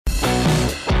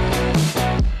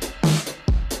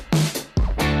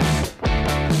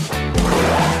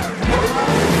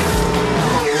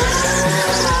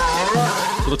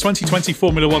The 2020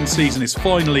 Formula One season is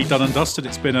finally done and dusted.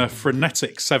 It's been a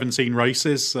frenetic 17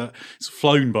 races. It's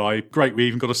flown by. Great, we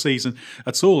even got a season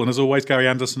at all. And as always, Gary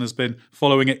Anderson has been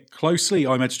following it closely.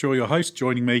 I'm Ed Straw, your host.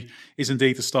 Joining me is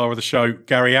indeed the star of the show,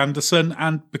 Gary Anderson.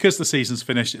 And because the season's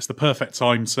finished, it's the perfect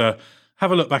time to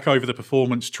have a look back over the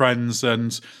performance trends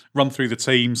and run through the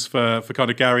teams for kind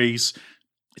of Gary's.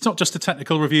 It's not just a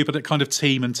technical review, but a kind of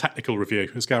team and technical review,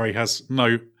 as Gary has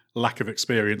no lack of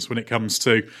experience when it comes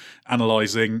to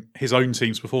analysing his own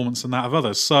team's performance and that of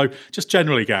others. So just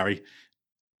generally, Gary,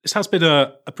 this has been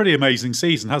a pretty amazing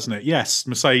season, hasn't it? Yes,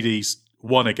 Mercedes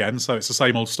won again, so it's the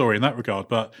same old story in that regard.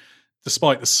 But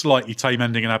despite the slightly tame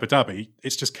ending in Abu Dhabi,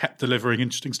 it's just kept delivering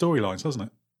interesting storylines, hasn't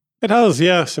it? It has,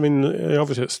 yes. I mean,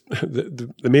 obviously, it's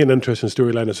the main interest in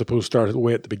storyline, I suppose, started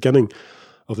way at the beginning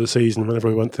of the season whenever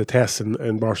we went to the tests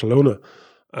in Barcelona.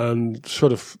 And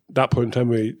sort of that point in time,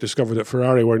 we discovered that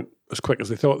Ferrari weren't as quick as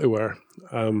they thought they were.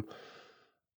 And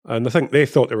I think they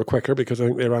thought they were quicker because I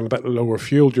think they ran a bit lower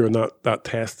fuel during that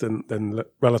test than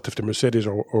relative to Mercedes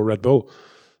or Red Bull.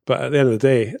 But at the end of the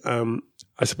day,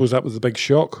 I suppose that was the big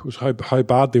shock, was how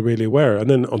bad they really were. And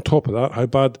then on top of that, how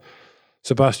bad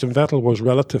Sebastian Vettel was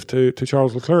relative to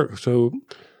Charles Leclerc. So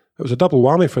it was a double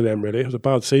whammy for them, really. It was a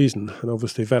bad season. And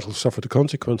obviously Vettel suffered the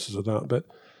consequences of that. But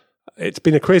it's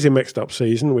been a crazy mixed-up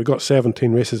season. We've got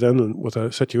 17 races in, and with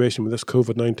a situation with this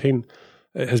COVID-19,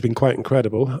 it has been quite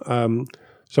incredible.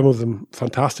 Some of them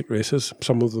fantastic races,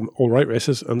 some of them all right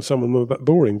races, and some of them a bit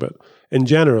boring. But in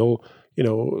general, you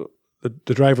know,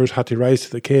 the drivers had to rise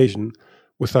to the occasion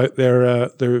without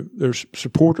their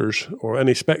supporters or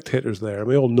any spectators there. And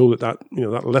we all know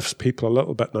that lifts people a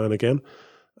little bit now and again.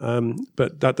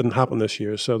 But that didn't happen this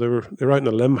year, so they were out on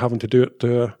a limb, having to do it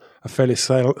to a fairly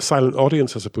silent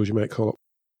audience, I suppose you might call it.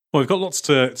 Well, we've got lots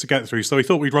to get through, so we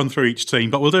thought we'd run through each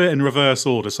team, but we'll do it in reverse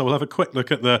order. So we'll have a quick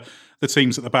look at the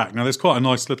teams at the back. Now, there's quite a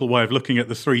nice little way of looking at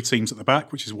the three teams at the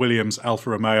back, which is Williams, Alfa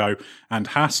Romeo and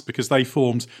Haas, because they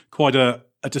formed quite a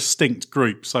distinct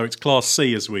group. So it's Class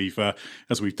C as we've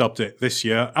dubbed it this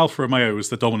year. Alfa Romeo was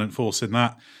the dominant force in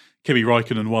that. Kimi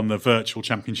Räikkönen won the virtual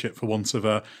championship, for want of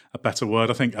a better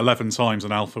word. I think 11 times,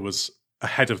 and Alfa was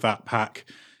ahead of that pack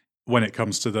when it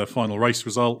comes to the final race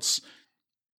results.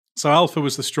 So Alfa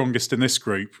was the strongest in this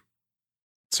group.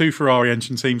 Two Ferrari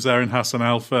engine teams there in Haas and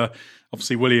Alfa.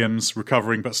 Obviously Williams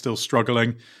recovering but still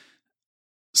struggling.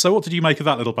 So what did you make of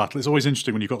that little battle? It's always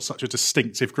interesting when you've got such a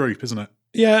distinctive group, isn't it?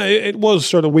 Yeah, it was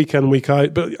sort of week in, week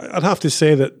out. But I'd have to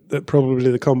say that probably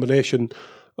the combination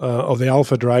of the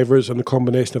Alfa drivers and the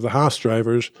combination of the Haas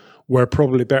drivers were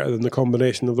probably better than the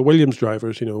combination of the Williams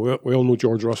drivers. You know, we all know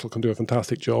George Russell can do a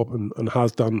fantastic job and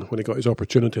has done when he got his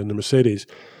opportunity in the Mercedes.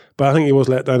 But I think he was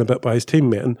let down a bit by his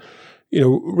teammate. And, you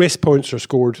know, race points are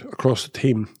scored across the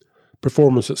team.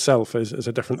 Performance itself is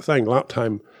a different thing. Lap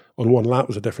time on one lap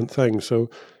was a different thing. So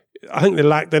I think they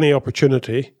lacked any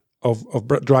opportunity of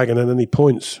dragging in any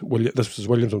points. This was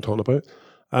Williams I'm talking about.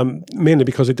 Mainly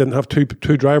because they didn't have two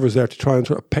drivers there to try and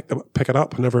sort of pick it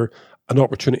up whenever an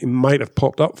opportunity might have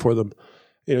popped up for them.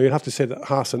 You know, you'd have to say that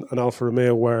Haas and Alfa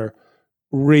Romeo were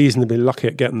reasonably lucky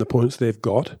at getting the points they've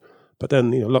got. But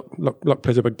then, you know, luck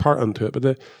plays a big part into it. But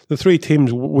the three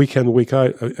teams week in, week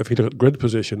out, if you look at grid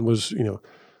position, was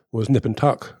nip and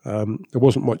tuck. There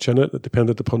wasn't much in it. It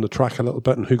depended upon the track a little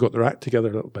bit and who got their act together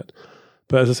a little bit.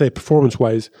 But as I say,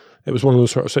 performance-wise, it was one of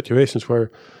those sort of situations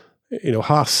where, you know,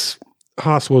 Haas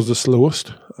was the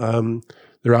slowest.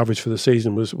 Their average for the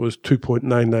season was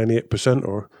 2.998%,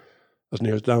 or as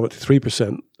near as down to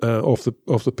 3%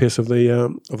 off the pace of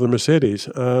the Mercedes.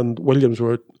 And Williams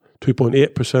were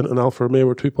 2.8%, and Alfa Romeo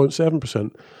were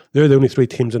 2.7%. They're the only three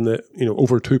teams in the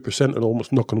over 2% and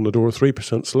almost knocking on the door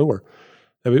 3% slower.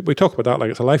 Now, we talk about that like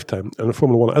it's a lifetime, and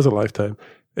Formula One is a lifetime.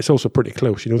 It's also pretty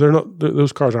close. You know,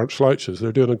 those cars aren't slouches.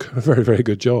 They're doing a very, very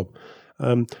good job.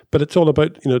 But it's all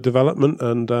about development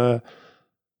and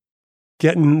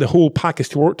getting the whole package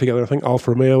to work together. I think Alfa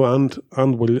Romeo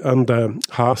and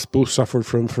Haas both suffered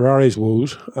from Ferrari's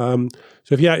woes. So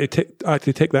if you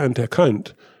actually take that into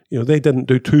account, you know, they didn't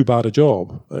do too bad a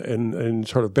job in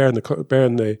sort of bearing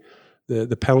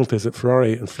the penalties that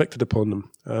Ferrari inflicted upon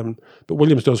them. But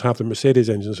Williams does have the Mercedes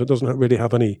engine, so it doesn't really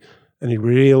have any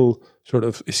real sort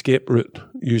of escape route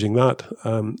using that.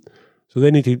 So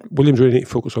Williams really need to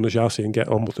focus on the chassis and get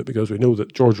on with it, because we know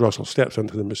that George Russell steps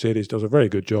into the Mercedes, does a very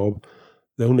good job.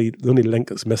 The only link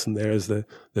that's missing there is the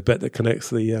bit that connects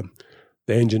the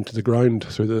engine to the ground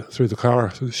through the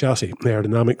car, through the chassis,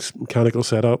 aerodynamics, mechanical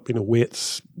setup,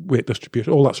 weight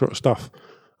distribution, all that sort of stuff.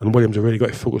 And Williams have really got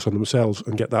to focus on themselves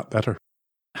and get that better.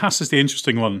 Haas is the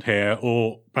interesting one here,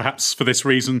 or perhaps for this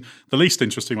reason, the least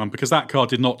interesting one, because that car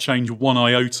did not change one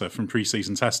iota from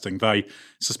pre-season testing. They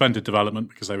suspended development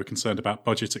because they were concerned about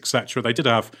budget, etc. They did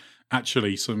have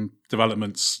actually some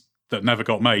developments that never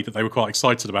got made that they were quite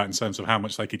excited about in terms of how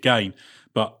much they could gain,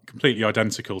 but completely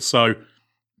identical. So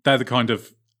they're the kind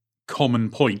of common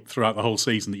point throughout the whole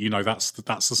season that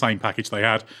that's the same package they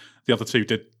had. The other two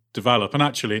did develop, and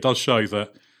actually it does show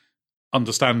that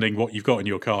understanding what you've got in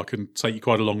your car can take you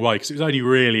quite a long way, because it was only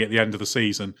really at the end of the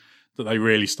season that they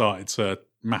really started to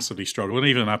massively struggle. And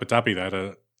even in Abu Dhabi, they had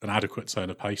an adequate turn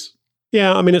of pace.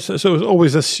 Yeah, I mean, it's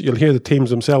always this, you'll hear the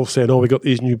teams themselves saying, we got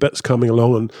these new bits coming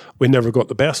along and we never got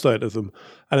the best out of them.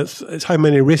 And it's how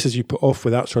many races you put off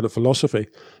with that sort of philosophy,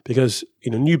 because,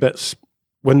 new bits,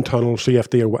 wind tunnel,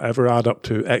 CFD or whatever, add up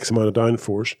to X amount of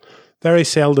downforce. Very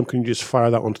seldom can you just fire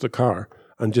that onto the car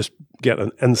and just get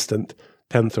an instant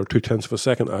tenth or 0.2 of a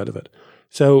second out of it.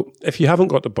 So if you haven't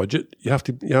got the budget, you have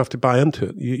to buy into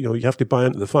it. You have to buy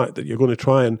into the fact that you're going to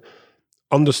try and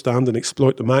understand and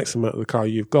exploit the maximum out of the car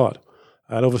you've got.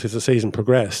 And obviously, as the season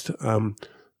progressed,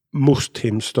 most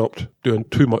teams stopped doing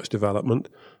too much development.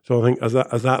 So I think as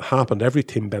that happened, every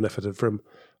team benefited from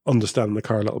understanding the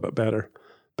car a little bit better.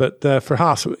 But for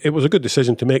Haas, it was a good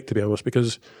decision to make, to be honest,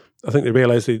 because I think they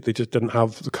realised they just didn't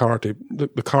have the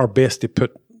car base to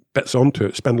put bits onto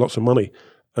it, spend lots of money,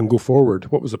 and go forward.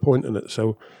 What was the point in it?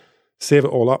 So save it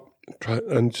all up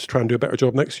and just try and do a better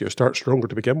job next year. Start stronger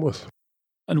to begin with.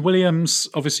 And Williams,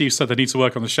 obviously you said they need to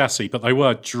work on the chassis, but they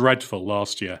were dreadful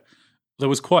last year. There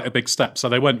was quite a big step. So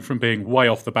they went from being way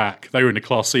off the back. They were in a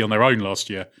Class C on their own last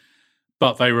year,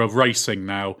 but they were racing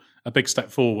now, a big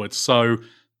step forward. So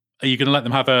are you going to let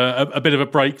them have a bit of a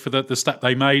break for the step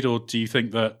they made, or do you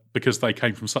think that because they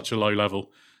came from such a low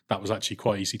level, that was actually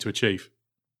quite easy to achieve?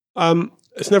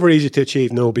 It's never easy to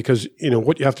achieve, no, because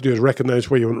what you have to do is recognise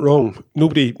where you went wrong.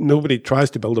 Nobody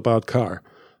tries to build a bad car.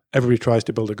 Everybody tries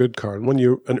to build a good car, and when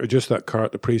you introduce that car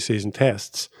at the pre-season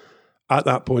tests, at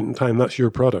that point in time, that's your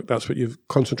product. That's what you've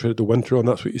concentrated the winter on.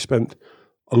 That's what you spent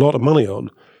a lot of money on.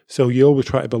 So you always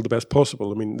try to build the best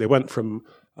possible. I mean, they went from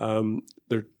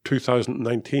their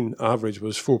 2019 average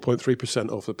was 4.3%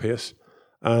 off the pace,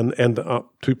 and ended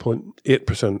up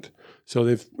 2.8%. So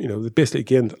they've basically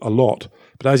gained a lot.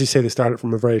 But as you say, they started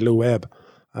from a very low ebb.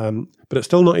 But it's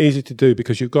still not easy to do,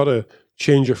 because you've got to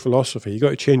change your philosophy. You've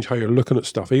got to change how you're looking at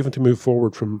stuff, even to move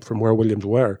forward from where Williams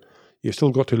were. You've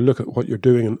still got to look at what you're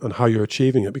doing and how you're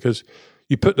achieving it, because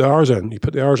you put the hours in. You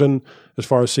put the hours in as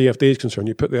far as CFD is concerned.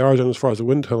 You put the hours in as far as the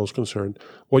wind tunnel is concerned.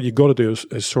 What you've got to do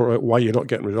is sort out why you're not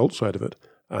getting results out of it,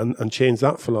 and change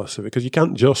that philosophy, because you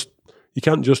can't just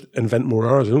invent more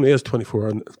hours. It only is 24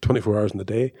 hours in the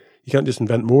day. You can't just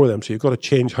invent more of them. So you've got to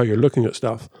change how you're looking at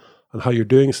stuff and how you're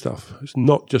doing stuff. It's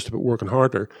not just about working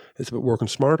harder, it's about working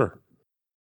smarter.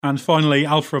 And finally,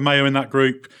 Alfa Romeo in that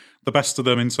group, the best of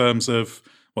them in terms of,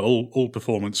 all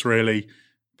performance really.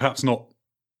 Perhaps not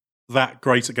that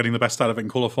great at getting the best out of it in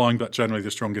qualifying, but generally the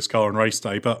strongest car on race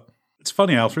day. But it's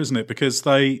funny, Alfa, isn't it? Because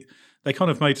they kind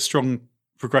of made a strong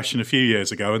progression a few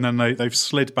years ago, and then they've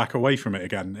slid back away from it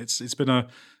again. It's been a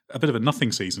bit of a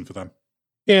nothing season for them.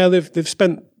 Yeah, they've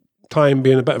spent time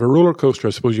being a bit of a roller coaster,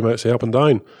 I suppose you might say, up and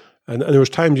down. And there was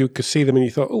times you could see them and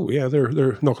you thought, oh yeah,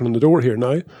 they're knocking on the door here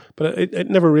now. But it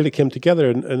never really came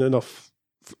together in enough,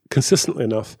 consistently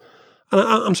enough. And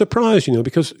I'm surprised,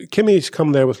 because Kimi's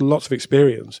come there with lots of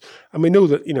experience. And we know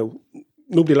that,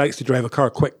 nobody likes to drive a car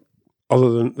quick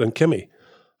other than Kimi.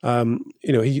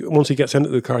 Once he gets into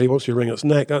the car, he wants to wring its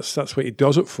neck. That's what he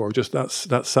does it for. Just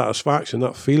that satisfaction,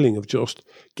 that feeling of just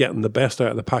getting the best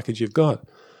out of the package you've got.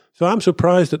 So I'm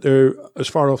surprised that they're as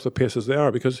far off the pace as they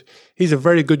are, because he's a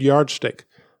very good yardstick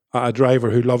at a driver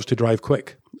who loves to drive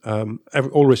quick.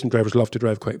 All racing drivers love to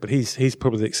drive quick, but he's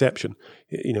probably the exception.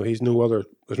 There's no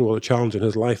other challenge in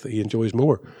his life that he enjoys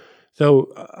more.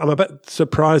 So I'm a bit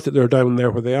surprised that they're down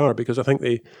there where they are, because I think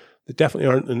they definitely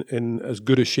aren't in as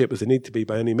good a shape as they need to be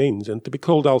by any means. And to be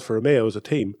called Alfa Romeo as a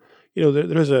team, you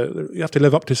have to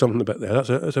live up to something a bit there.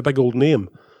 That's a big old name.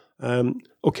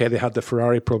 Okay, they had the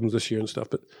Ferrari problems this year and stuff,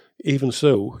 but even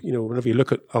so, whenever you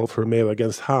look at Alfa Romeo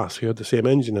against Haas, who had the same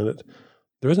engine in it,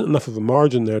 there isn't enough of a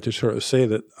margin there to sort of say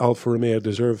that Alfa Romeo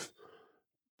deserve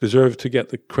to get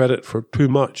the credit for too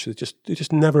much. They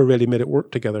just never really made it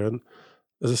work together. And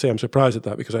as I say, I'm surprised at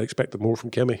that, because I expected more from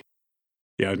Kimi.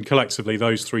 Yeah, and collectively,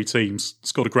 those three teams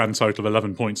scored a grand total of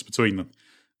 11 points between them.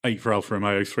 8 for Alfa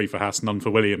Romeo, 3 for Haas, none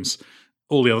for Williams.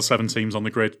 All the other 7 teams on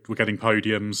the grid were getting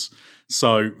podiums.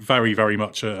 So very, very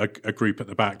much a group at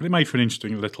the back. But it made for an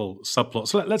interesting little subplot.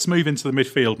 So let's move into the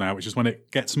midfield now, which is when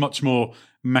it gets much more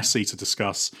messy to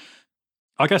discuss.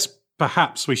 I guess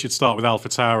perhaps we should start with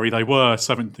AlphaTauri. They were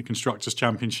 7th in the Constructors'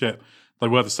 Championship. They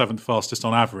were the 7th fastest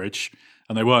on average,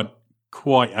 and they weren't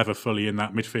quite ever fully in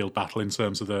that midfield battle in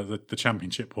terms of the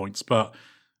championship points. But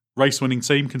race-winning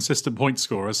team, consistent point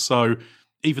scorers. So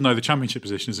even though the championship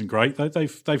position isn't great,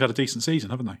 they've had a decent season,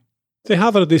 haven't they? They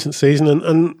have had a decent season,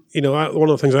 and one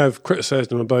of the things I've criticised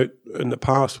them about in the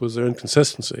past was their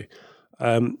inconsistency.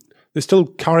 They still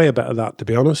carry a bit of that, to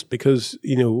be honest, because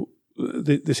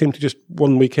they seem to just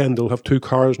one weekend they'll have 2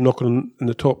 cars knocking in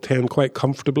the top 10 quite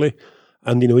comfortably,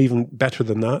 and even better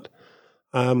than that,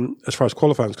 as far as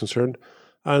qualifying is concerned,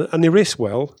 and they race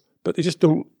well, but they just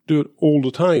don't do it all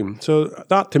the time. So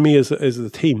that to me is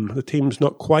the team. The team's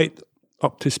not quite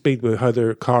up to speed with how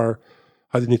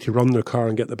they need to run their car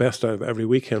and get the best out of it every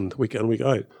weekend, week in, week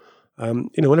out.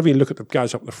 Whenever you look at the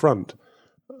guys up the front,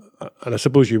 and I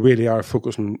suppose you really are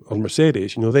focusing on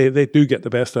Mercedes, they do get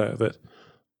the best out of it,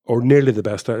 or nearly the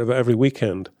best out of it every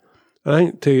weekend. And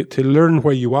I think to learn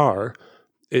where you are,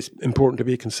 it's important to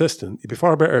be consistent. You'd be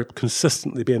far better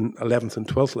consistently being 11th and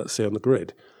 12th, let's say, on the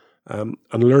grid, and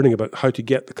learning about how to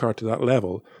get the car to that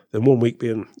level than one week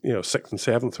being 6th and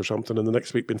 7th or something, and the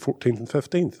next week being 14th and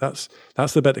 15th.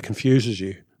 That's the bit that confuses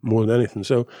you more than anything.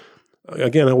 So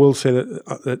again, I will say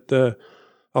that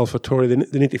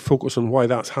AlphaTauri, they need to focus on why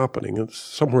that's happening. It's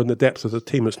somewhere in the depth of the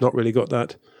team. It's not really got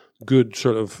that good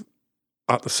sort of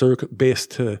at the circuit base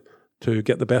to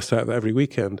get the best out of it every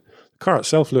weekend. The car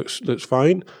itself looks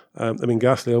fine.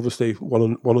 Gasly obviously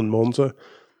won in Monza,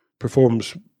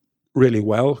 performs really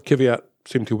well. Kvyat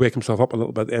seemed to wake himself up a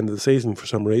little bit at the end of the season for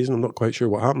some reason. I'm not quite sure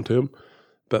what happened to him,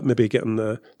 but maybe getting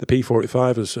the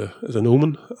P45 is an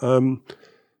omen.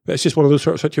 But it's just one of those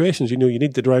sort of situations. You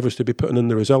need the drivers to be putting in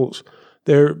the results.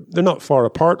 They're not far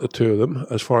apart, the two of them,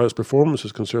 as far as performance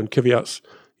is concerned. Kvyat's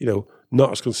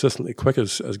not as consistently quick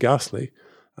as Gasly,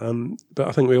 but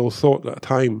I think we all thought at a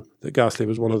time that Gasly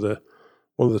was one of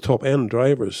the top end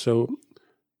drivers. So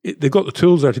they've got the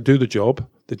tools there to do the job.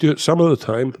 They do it some of the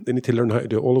time. They need to learn how to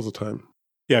do it all of the time.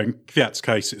 Yeah, in Kvyat's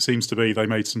case, it seems to be they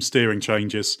made some steering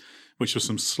changes, which were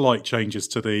some slight changes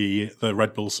to the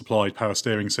Red Bull supplied power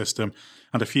steering system,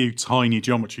 and a few tiny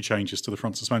geometry changes to the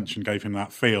front suspension gave him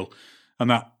that feel. And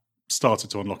that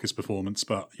started to unlock his performance.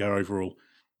 But yeah, overall,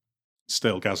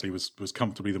 still Gasly was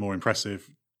comfortably the more impressive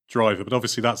driver. But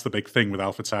obviously that's the big thing with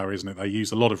AlphaTauri, isn't it? They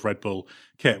use a lot of Red Bull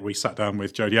kit. We sat down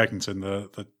with Jody Egginton,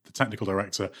 the technical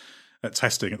director, at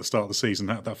testing at the start of the season.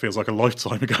 That feels like a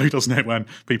lifetime ago, doesn't it, when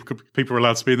people are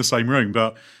allowed to be in the same room.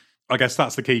 But I guess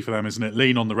that's the key for them, isn't it?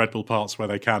 Lean on the Red Bull parts where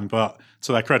they can, but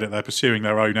to their credit, they're pursuing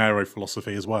their own aero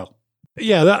philosophy as well.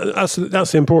 Yeah, that's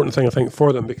the important thing, I think,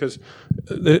 for them, because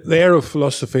the aero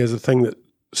philosophy is the thing that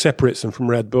separates them from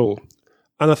Red Bull.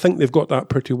 And I think they've got that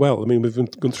pretty well. I mean, we've been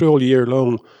gone through all year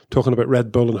long talking about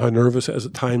Red Bull and how nervous it is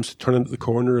at times to turn into the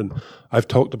corner. And I've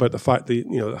talked about the fact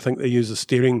that, I think they use the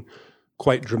steering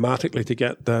quite dramatically to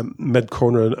get the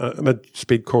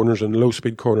mid-speed corners and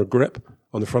low-speed corner grip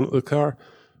on the front of the car,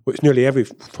 which nearly every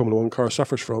Formula One car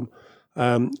suffers from.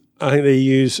 I think they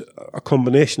use a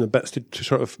combination of bits to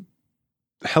sort of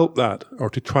help that, or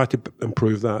to try to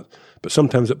improve that, but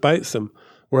sometimes it bites them.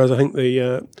 Whereas I think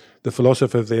the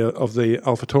philosophy of the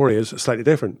AlphaTauri is slightly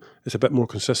different. It's a bit more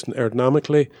consistent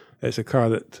aerodynamically. It's a car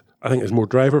that I think is more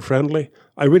driver friendly.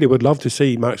 I really would love to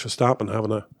see Max Verstappen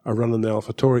having a run in the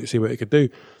AlphaTauri to see what he could do.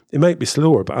 It might be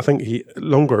slower, but I think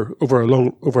over a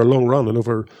long run and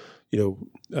over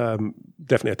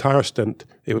definitely a tyre stint,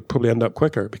 it would probably end up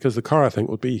quicker, because the car, I think,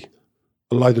 would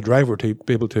allow the driver to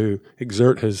be able to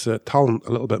exert his talent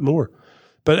a little bit more.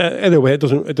 But anyway, it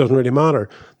doesn't really matter.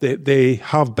 They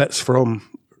have bits from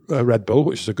Red Bull,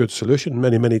 which is a good solution.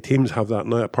 Many teams have that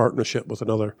now, a partnership with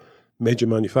another major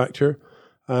manufacturer.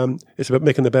 It's about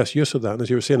making the best use of that. And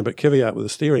as you were saying about Kvyat with the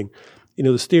steering,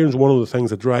 the steering is one of the things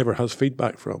the driver has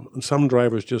feedback from, and some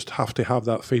drivers just have to have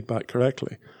that feedback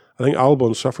correctly. I think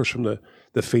Albon suffers from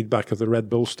the feedback of the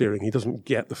Red Bull steering. He doesn't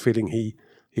get the feeling he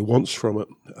wants from it.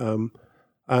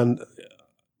 And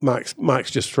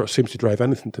Max just sort of seems to drive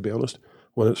anything, to be honest.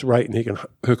 When it's right and he can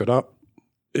hook it up,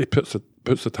 he puts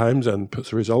the times in, puts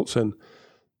the results in.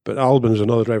 But Albon is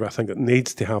another driver, I think, that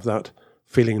needs to have that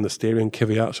feeling in the steering.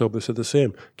 Kvyat's obviously the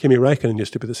same. Kimi Räikkönen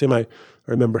used to be the same. I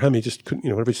remember him, he just couldn't,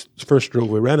 whenever he first drove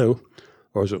with Renault,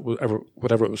 or was it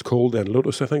whatever it was called then,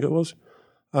 Lotus, I think it was,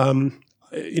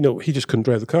 he just couldn't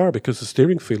drive the car because the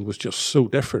steering feel was just so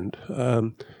different.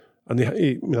 And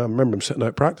I remember him sitting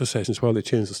out practice sessions while they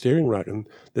changed the steering rack and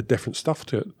the different stuff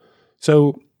to it.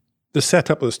 So the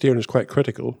setup of the steering is quite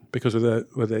critical, because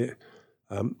with the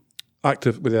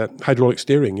hydraulic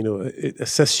steering, it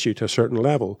assists you to a certain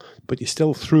level, but you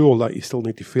still, through all that, you still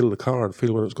need to feel the car and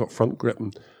feel when it's got front grip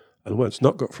and when it's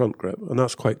not got front grip, and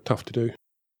that's quite tough to do.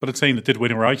 But a team that did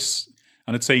win a race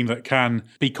and a team that can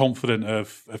be confident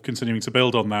of continuing to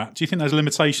build on that, do you think there's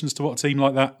limitations to what a team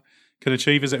like that can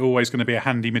achieve? Is it always going to be a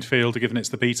handy midfielder given it's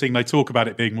the B team? They talk about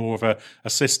it being more of a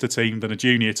sister team than a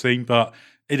junior team, but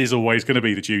it is always going to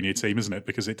be the junior team, isn't it?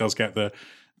 Because it does get the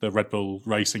Red Bull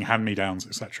Racing hand-me-downs,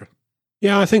 etc.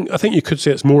 Yeah, I think you could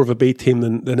say it's more of a B team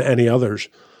than any others.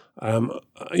 I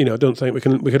don't think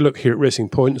we could look here at Racing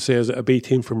Point and say, is it a B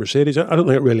team for Mercedes? I don't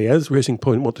think it really is. Racing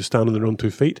Point want to stand on their own 2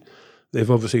 feet. They've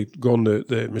obviously gone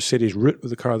the Mercedes route with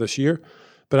the car this year.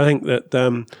 But I think that,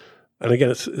 and again,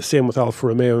 it's the same with Alfa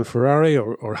Romeo and Ferrari,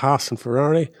 or Haas and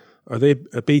Ferrari. Are they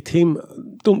a B team?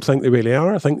 Don't think they really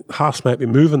are. I think Haas might be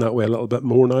moving that way a little bit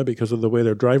more now because of the way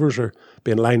their drivers are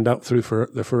being lined up through for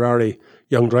the Ferrari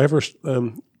Young Drivers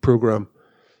program.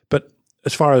 But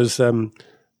as far as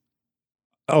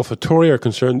AlphaTauri are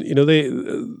concerned,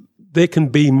 they can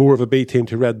be more of a B team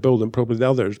to Red Bull than probably the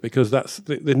others, because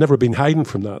they've never been hiding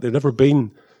from that. They've never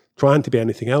been trying to be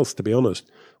anything else, to be honest.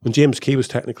 When James Key was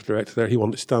technical director there, he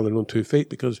wanted to stand on their own 2 feet,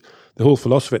 because the whole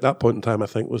philosophy at that point in time, I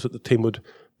think, was that the team would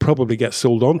probably get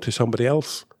sold on to somebody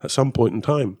else at some point in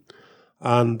time.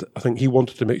 And I think he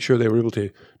wanted to make sure they were able to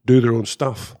do their own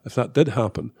stuff if that did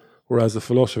happen. Whereas the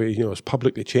philosophy, has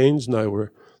publicly changed now,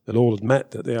 where they'll all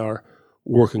admit that they are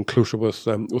working closer with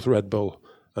Red Bull.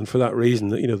 And for that reason,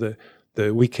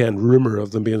 the weekend rumour of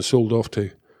them being sold off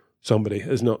to somebody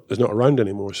is not around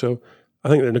anymore. So I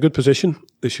think they're in a good position.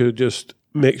 They should just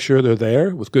make sure they're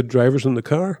there with good drivers in the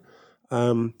car.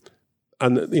 And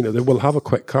they will have a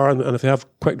quick car. And if they have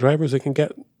quick drivers, they can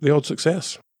get the odd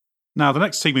success. Now, the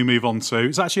next team we move on to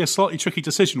is actually a slightly tricky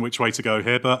decision which way to go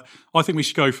here, but I think we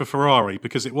should go for Ferrari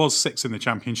because it was 6th in the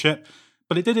championship.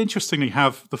 But it did interestingly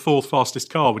have the 4th fastest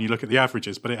car when you look at the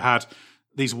averages, but it had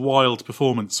these wild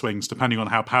performance swings depending on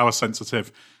how power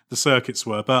sensitive the circuits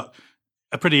were. But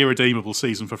a pretty irredeemable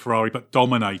season for Ferrari, but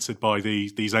dominated by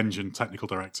these engine technical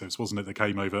directives, wasn't it, that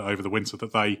came over the winter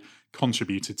that they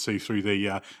contributed to through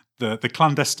the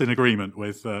clandestine agreement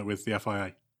with the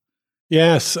FIA.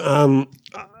 Yes,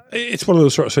 it's one of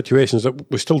those sort of situations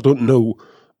that we still don't know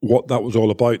what that was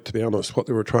all about, to be honest, what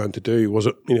they were trying to do. Was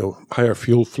it, higher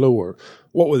fuel flow, or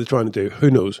what were they trying to do? Who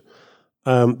knows?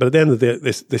 But at the end of the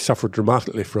day, they suffered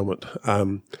dramatically from it.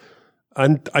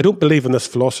 And I don't believe in this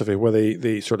philosophy where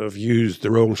they sort of use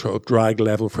the wrong sort of drag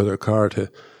level for their car to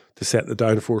set the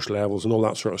downforce levels and all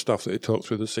that sort of stuff that they talk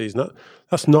through the season.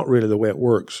 That's not really the way it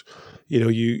works.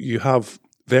 You have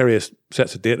various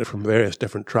sets of data from various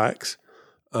different tracks,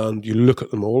 and you look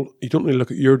at them all. You don't really look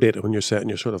at your data when you're setting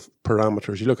your sort of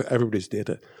parameters. You look at everybody's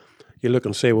data. You look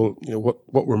and say, well,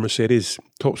 what were Mercedes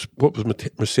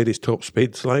top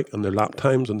speeds like, and their lap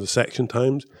times and the section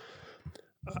times.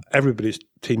 Everybody's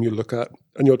team you look at,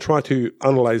 and you'll try to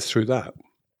analyse through that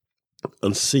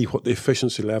and see what the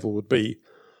efficiency level would be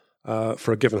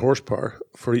for a given horsepower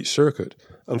for each circuit.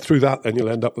 And through that, then you'll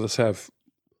end up with a set of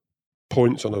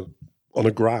points on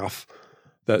a graph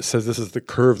that says this is the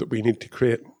curve that we need to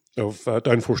create of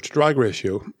downforce to drag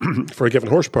ratio for a given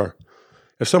horsepower.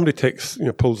 If somebody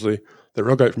pulls the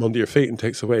rug out from under your feet and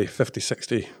takes away 50,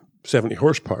 60, 70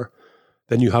 horsepower,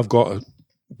 then you've got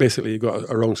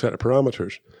a wrong set of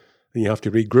parameters, and you have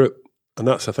to regroup. And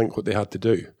that's, I think, what they had to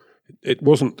do. It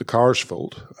wasn't the car's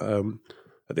fault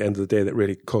at the end of the day that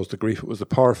really caused the grief. It was the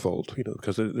power fault,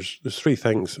 because there's 3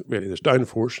 things really. There's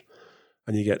downforce,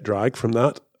 and you get drag from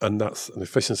that, and that's an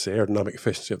efficiency, aerodynamic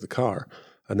efficiency of the car.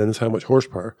 And then there's how much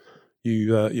horsepower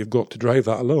you've got to drive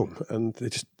that alone. And they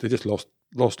just lost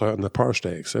out on the power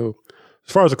stake. So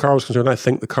as far as the car was concerned, I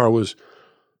think the car was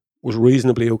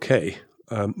reasonably okay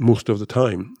most of the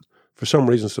time. For some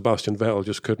reason, Sebastian Vettel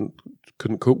just couldn't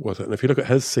cope with it. And if you look at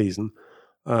his season,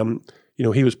 he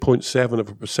was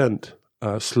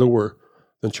 0.7% slower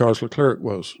than Charles Leclerc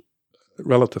was,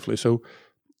 relatively. So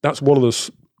that's one of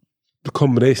the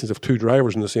combinations of 2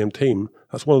 drivers in the same team.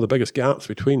 That's one of the biggest gaps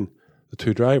between the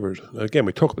 2 drivers. Now, again,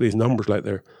 we talk about these numbers like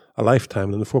they're a lifetime,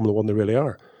 and in the Formula One they really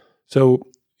are. So,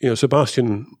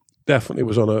 Sebastian definitely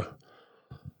was on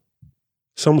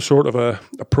some sort of a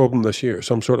problem this year,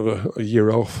 some sort of a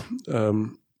year off,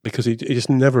 because he just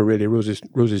never really rose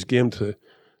his game to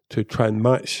try and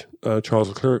match Charles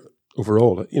Leclerc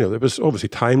overall. There was obviously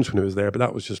times when he was there, but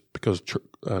that was just because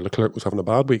Leclerc was having a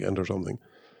bad weekend or something.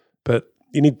 But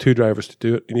you need 2 drivers to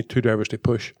do it. You need 2 drivers to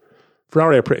push.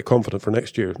 Ferrari are pretty confident for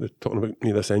next year. They're talking about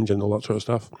this engine and all that sort of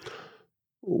stuff.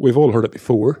 We've all heard it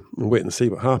before, and wait and see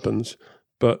what happens.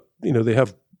 But they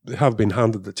have been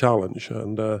handed the challenge,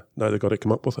 and now they've got to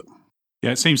come up with it.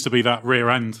 Yeah, it seems to be that rear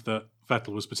end that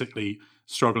Vettel was particularly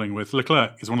struggling with.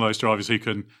 Leclerc is one of those drivers who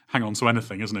can hang on to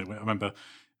anything, isn't it? I remember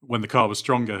when the car was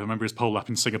stronger. I remember his pole lap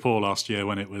in Singapore last year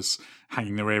when it was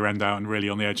hanging the rear end out and really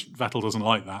on the edge. Vettel doesn't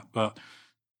like that, but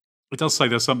it does say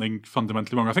there's something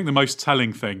fundamentally wrong. I think the most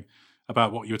telling thing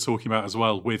about what you were talking about as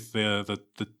well with the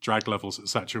drag levels,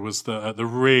 etc., was that at the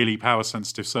really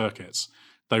power-sensitive circuits,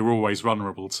 they were always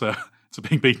vulnerable to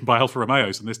being beaten by Alfa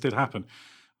Romeos, and this did happen,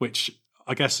 which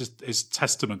I guess is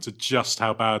testament to just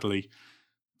how badly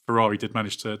Ferrari did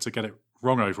manage to get it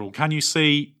wrong overall. Can you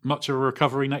see much of a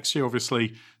recovery next year?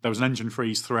 Obviously, there was an engine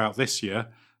freeze throughout this year,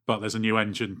 but there's a new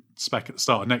engine spec at the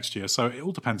start of next year, so it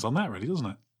all depends on that, really, doesn't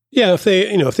it? Yeah, if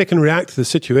they can react to the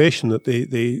situation that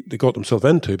they got themselves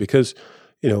into, because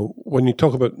when you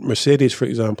talk about Mercedes, for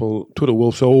example, Toto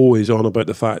Wolff's always on about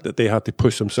the fact that they had to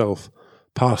push themselves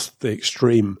past the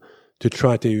extreme to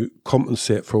try to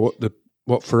compensate for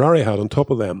what Ferrari had on top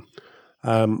of them,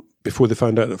 before they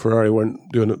found out that Ferrari weren't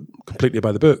doing it completely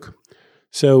by the book.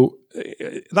 So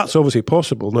that's obviously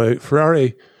possible. Now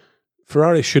Ferrari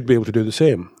should be able to do the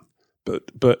same.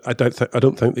 But I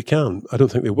don't think they can. I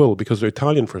don't think they will, because they're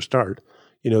Italian for a start.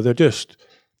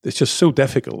 It's just so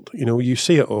difficult. You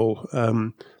see it all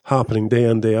happening day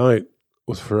in, day out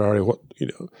with Ferrari.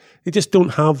 They just don't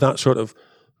have that sort of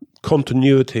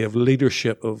continuity of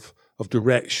leadership, of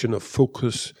direction, of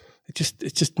focus. It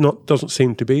just doesn't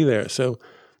seem to be there. So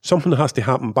something has to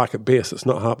happen back at base that's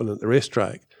not happening at the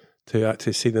racetrack to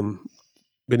actually see them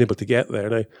being able to get there.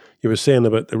 Now, you were saying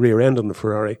about the rear end on the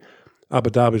Ferrari. Abu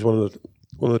Dhabi is one of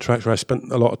the tracks where I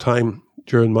spent a lot of time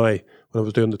when I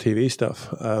was doing the TV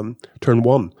stuff. Turn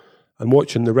 1, and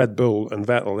watching the Red Bull and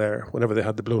Vettel there whenever they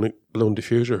had the blown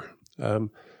diffuser.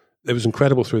 It was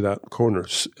incredible through that corner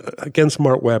against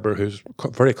Mark Webber, who's a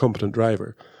very competent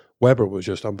driver. Webber was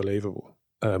just unbelievable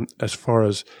as far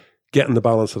as getting the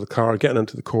balance of the car, getting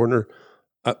into the corner,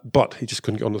 but he just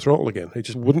couldn't get on the throttle again. He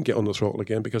just wouldn't get on the throttle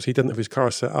again because he didn't have his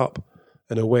car set up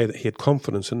in a way that he had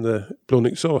confidence in the blown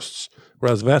exhausts.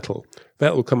 Whereas Vettel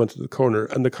would come into the corner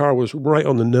and the car was right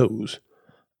on the nose.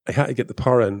 He had to get the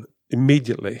power in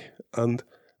immediately, and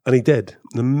he did.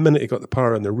 The minute he got the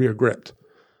power in, the rear gripped.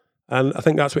 And I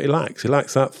think that's what he lacks. He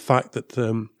lacks that fact that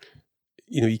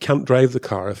you can't drive the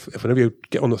car if whenever you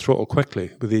get on the throttle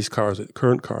quickly with these cars,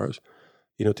 current cars,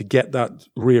 to get that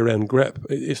rear end grip.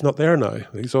 It's not there now.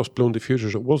 The exhaust blown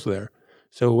diffusers, it was there.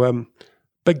 So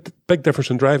big difference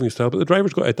in driving style, but the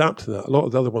driver's got to adapt to that. A lot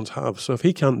of the other ones have. So if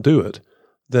he can't do it,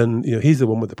 then he's the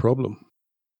one with the problem.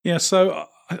 Yeah, so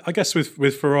I guess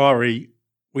with Ferrari,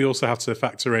 we also have to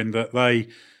factor in that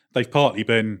they've partly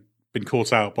been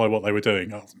caught out by what they were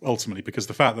doing ultimately, because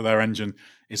the fact that their engine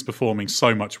is performing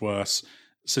so much worse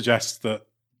suggests that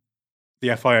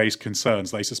the FIA's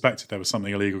concerns, they suspected there was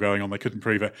something illegal going on, they couldn't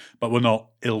prove it, but were not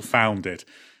ill-founded,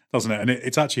 doesn't it? And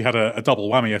it's actually had a double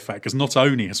whammy effect, because not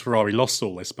only has Ferrari lost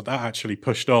all this, but that actually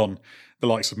pushed on the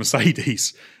likes of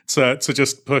Mercedes to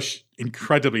just push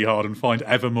incredibly hard and find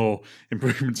ever more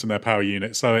improvements in their power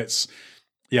unit. So it's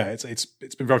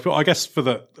been very. I guess for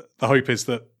the hope is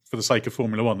that for the sake of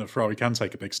Formula One, that Ferrari can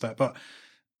take a big step, but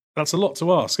that's a lot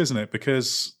to ask, isn't it?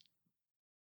 Because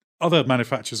other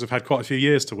manufacturers have had quite a few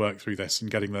years to work through this and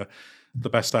getting the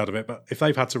best out of it. But if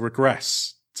they've had to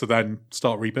regress to then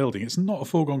start rebuilding, it's not a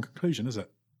foregone conclusion, is it?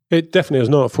 It definitely is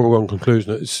not a foregone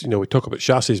conclusion. It's we talk about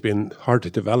chassis being hard to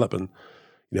develop and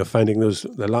finding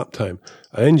the lap time.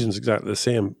 An engine's exactly the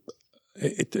same,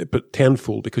 but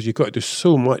tenfold, because you've got to do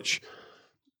so much,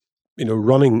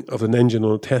 running of an engine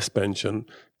on a test bench and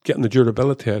getting the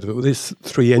durability out of it. With this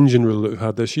 3-engine rule that we've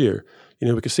had this year,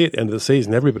 we could see at the end of the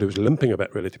season everybody was limping a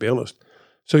bit, really, to be honest.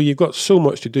 So you've got so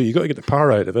much to do. You've got to get the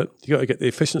power out of it. You've got to get the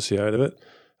efficiency out of it.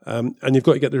 And you've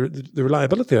got to get the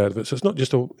reliability out of it. So it's not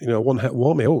just a one-hit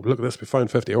whammy. Oh, look at this, we found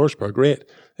 50 horsepower, great.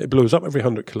 It blows up every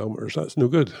 100 kilometres. That's no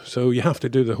good. So you have to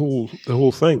do the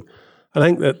whole thing. I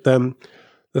think that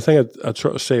the thing I'd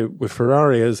sort of say with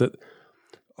Ferrari is that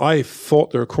I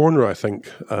fought their corner, I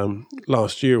think,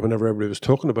 last year whenever everybody was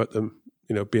talking about them,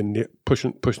 being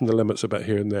pushing the limits a bit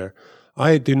here and there.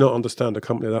 I do not understand a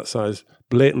company that size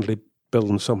blatantly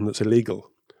building something that's illegal.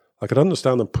 I could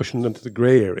understand them pushing into the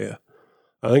grey area.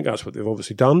 I think that's what they've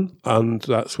obviously done, and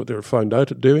that's what they were found out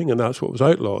at doing, and that's what was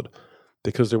outlawed,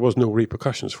 because there was no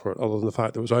repercussions for it other than the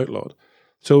fact that it was outlawed.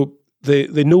 So they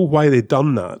know why they've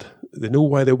done that. They know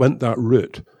why they went that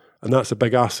route, and that's a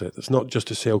big asset. It's not just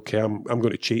to say, okay, I'm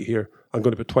going to cheat here. I'm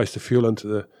going to put twice the fuel into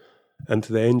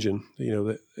the engine.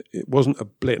 It wasn't a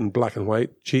blatant black and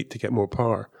white cheat to get more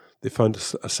power. They found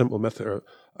a simple method,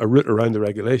 a route around the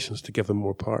regulations to give them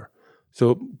more power.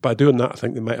 So by doing that, I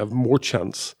think they might have more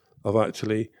chance of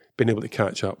actually being able to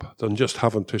catch up than just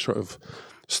having to sort of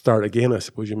start again, I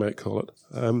suppose you might call it.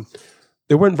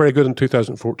 they weren't very good in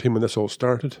 2014 when this all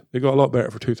started. They got a lot better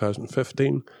for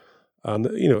 2015. And,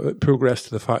 it progressed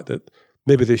to the fact that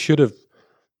maybe they should have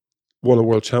won a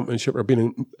world championship or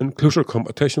been in closer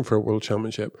competition for a world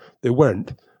championship. They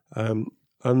weren't. And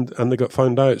they got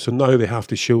found out. So now they have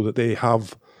to show that they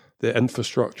have the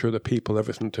infrastructure, the people,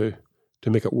 everything to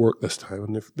make it work this time.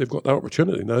 And they've got that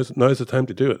opportunity. Now's the time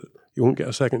to do it. You won't get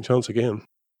a second chance again.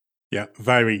 Yeah,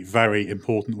 very, very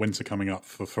important winter coming up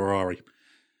for Ferrari.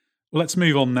 Well, let's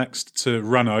move on next to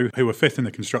Renault, who were fifth in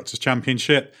the Constructors'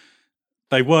 Championship.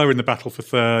 They were in the battle for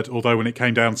third, although when it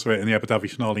came down to it in the Abu Dhabi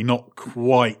finale, not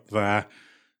quite there.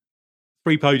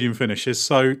 3 podium finishes,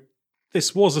 so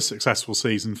this was a successful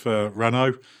season for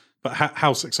Renault. But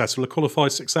how successful? A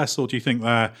qualified success, or do you think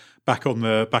they're back on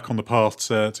the path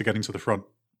to getting to the front?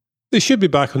 They should be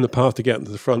back on the path to getting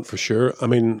to the front for sure. I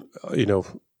mean,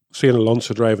 seeing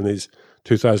Alonso driving these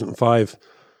 2005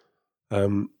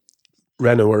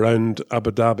 Renault around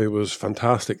Abu Dhabi was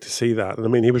fantastic to see that. And I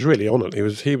mean, he was really on it.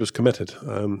 He was committed.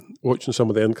 Watching some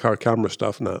of the in-car camera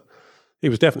stuff and that, he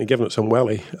was definitely giving it some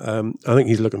welly. I think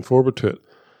he's looking forward to it.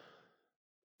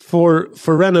 For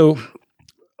Renault,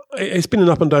 it's been an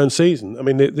up and down season. I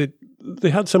mean, they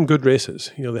had some good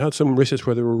races. They had some races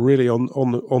where they were really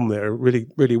on there, really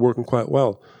really working quite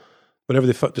well. Whenever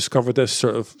they seemed to discover this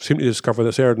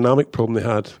aerodynamic problem they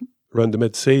had around the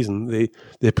mid-season,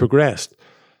 they progressed.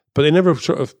 But they never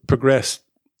sort of progressed,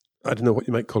 I don't know what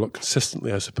you might call it,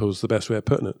 consistently, I suppose, the best way of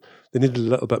putting it. They needed a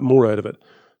little bit more out of it.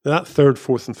 Now, that third,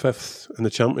 fourth and fifth in the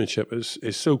championship is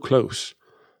so close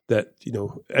that,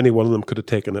 any one of them could have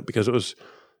taken it, because it was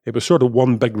sort of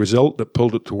one big result that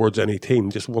pulled it towards any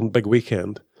team, just one big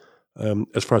weekend,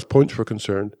 as far as points were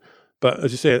concerned. But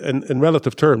as you say, in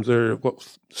relative terms, they're,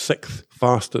 sixth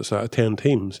fastest out of 10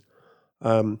 teams,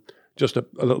 just a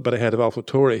little bit ahead of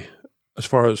AlphaTauri as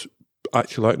far as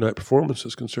actual out-and-out performance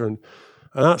is concerned.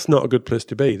 And that's not a good place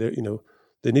to be.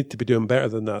 They need to be doing better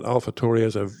than that. AlphaTauri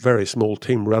is a very small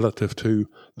team relative to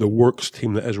the works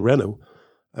team that is Renault.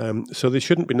 So they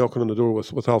shouldn't be knocking on the door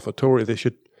with AlphaTauri.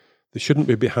 They shouldn't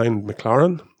be behind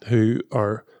McLaren, who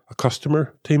are a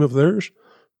customer team of theirs.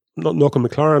 I'm not knocking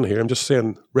McLaren here. I'm just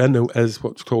saying Renault is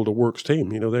what's called a works team.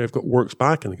 They've got works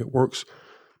back and they've got works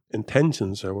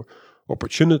intentions or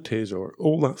opportunities or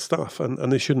all that stuff,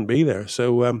 and they shouldn't be there.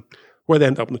 So where they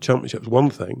end up in the championship is one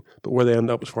thing, but where they end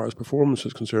up as far as performance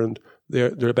is concerned,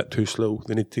 they're a bit too slow.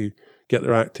 They need to get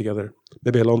their act together.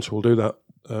 Maybe Alonso will do that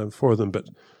for them, but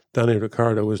Danny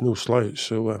Ricciardo is no slouch,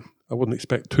 so I wouldn't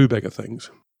expect too big of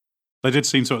things. They did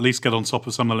seem to at least get on top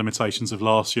of some of the limitations of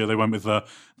last year. They went with the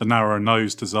narrower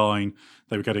nose design.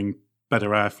 They were getting better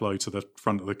airflow to the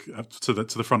front of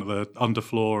the front of the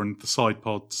underfloor, and the side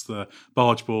pods, the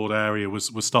barge board area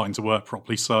was starting to work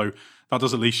properly. So that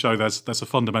does at least show there's a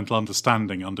fundamental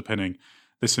understanding underpinning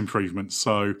this improvement.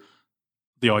 So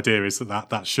the idea is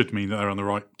that should mean that they're on the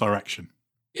right direction.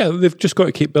 Yeah, they've just got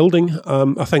to keep building.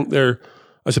 I think their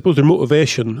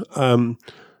motivation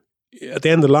at the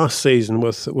end of last season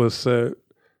they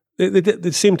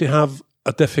seemed to have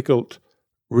a difficult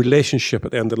relationship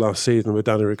at the end of last season with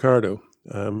Danny Ricciardo.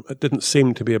 It didn't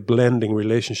seem to be a blending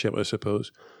relationship, I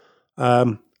suppose.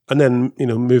 And then,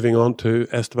 moving on to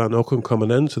Esteban Ocon coming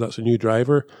in, so that's a new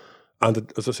driver. And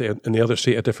as I say, in the other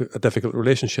seat, a difficult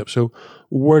relationship. So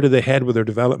where do they head with their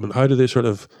development? How do they sort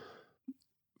of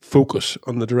focus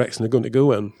on the direction they're going to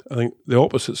go in? I think the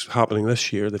opposite's happening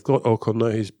this year. They've got Ocon now.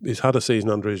 He's had a season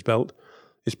under his belt.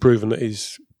 He's proven that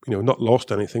he's not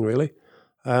lost anything really.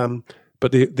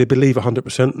 But they believe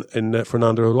 100% in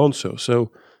Fernando Alonso.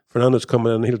 So Fernando's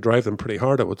coming in, he'll drive them pretty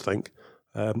hard, I would think.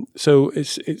 So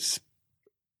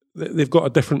they've got a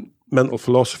different mental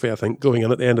philosophy, I think, going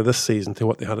in at the end of this season to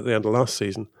what they had at the end of last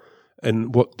season,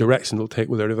 and what direction they'll take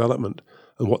with their development,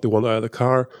 and what they want out of the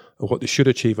car, and what they should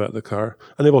achieve out of the car.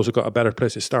 And they've also got a better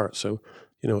place to start. So,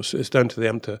 it's down to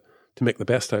them to make the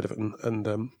best out of it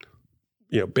and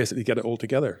basically get it all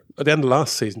together. At the end of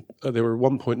last season, they were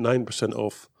 1.9%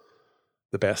 off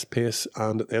the best pace,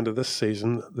 and at the end of this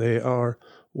season, they are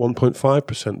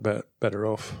 1.5% better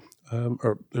off.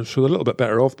 So they're a little bit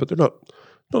better off, but they're not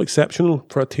exceptional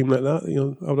for a team like that.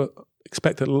 I would have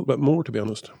expected a little bit more, to be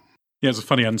honest. Yeah, it was a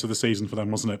funny end to the season for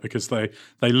them, wasn't it? Because they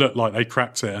looked like they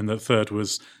cracked it, and the third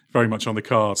was very much on the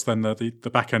cards. Then the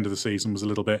back end of the season was a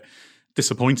little bit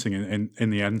disappointing in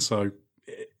the end. So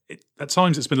at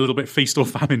times it's been a little bit feast or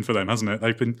famine for them, hasn't it?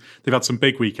 They've had some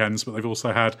big weekends, but they've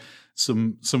also had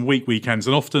some weak weekends,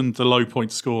 and often the low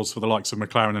point scores for the likes of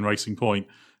McLaren and Racing Point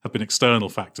have been external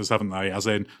factors, haven't they? As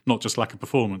in not just lack of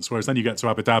performance. Whereas then you get to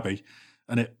Abu Dhabi,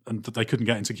 and they couldn't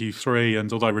get into Q3.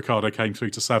 And although Ricciardo came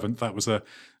through to 7th, that was a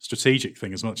strategic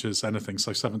thing as much as anything.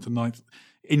 So 7th and 9th.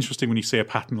 Interesting when you see a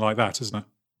pattern like that, isn't it?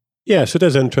 Yes, it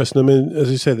is interesting. I mean,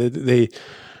 as you said,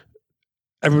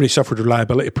 everybody suffered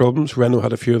reliability problems. Renault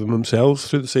had a few of them themselves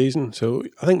through the season, so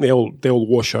I think they all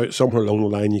wash out somewhere along the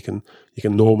line. You can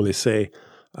normally say.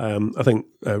 I think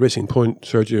Racing Point,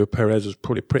 Sergio Perez was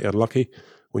probably pretty unlucky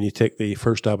when you take the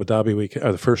first Abu Dhabi weekend,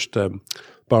 or the first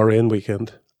Bahrain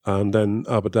weekend, and then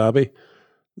Abu Dhabi.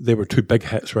 They were two big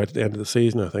hits right at the end of the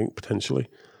season, I think, potentially.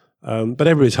 But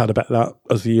everybody's had a bit of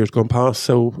that as the years gone past.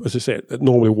 So, as I say, it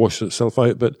normally washes itself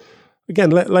out. But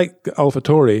again, like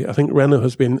AlphaTauri, I think Renault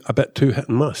has been a bit too hit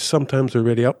and miss. Sometimes they're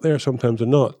really up there, sometimes they're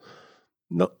not.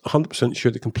 Not 100% sure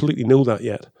they completely know that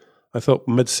yet. I thought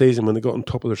mid-season when they got on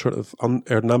top of their sort of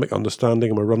aerodynamic understanding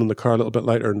and were running the car a little bit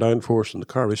lighter in downforce and the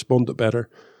car responded better,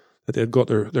 that they had got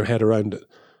their head around it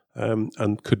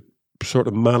and could sort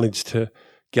of manage to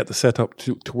get the setup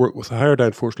to work with the higher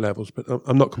downforce levels. But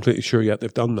I'm not completely sure yet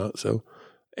they've done that. So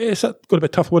it's going to be a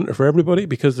tough winter for everybody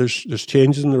because there's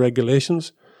changes in the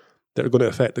regulations that are going to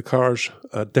affect the cars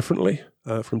differently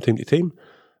from team to team.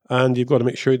 And you've got to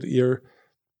make sure that you're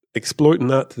exploiting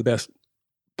that to the best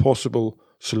possible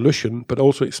solution, but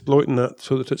also exploiting that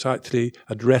so that it's actually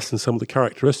addressing some of the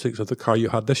characteristics of the car you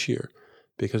had this year.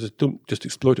 Because don't just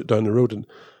exploit it down the road and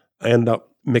end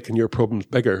up making your problems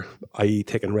bigger, i.e.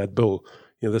 taking Red Bull.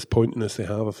 This pointiness they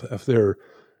have,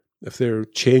 if there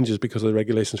changes because of the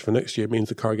regulations for next year means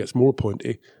the car gets more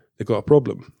pointy, they've got a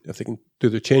problem. If they can do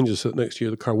the changes so that next year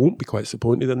the car won't be quite so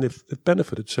pointy, then they've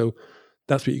benefited. So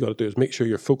that's what you got to do, is make sure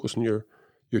you're focusing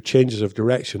your changes of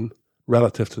direction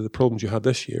relative to the problems you had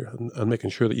this year and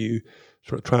making sure that you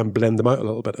sort of try and blend them out a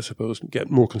little bit, I suppose, and get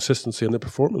more consistency in the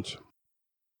performance.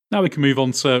 Now we can move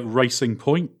on to Racing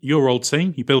Point, your old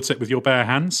team. You built it with your bare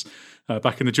hands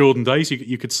back in the Jordan days,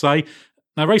 you could say.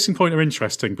 Now, Racing Point are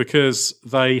interesting because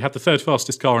they had the third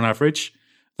fastest car on average.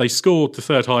 They scored the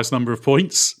third highest number of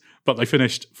points, but they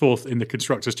finished 4th in the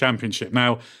Constructors' Championship.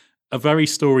 Now, a very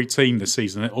storied team this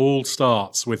season. It all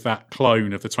starts with that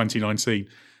clone of the 2019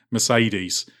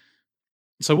 Mercedes.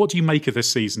 So what do you make of this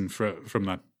season from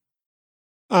them?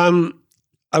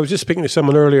 I was just speaking to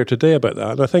someone earlier today about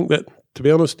that, and I think that, to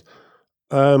be honest,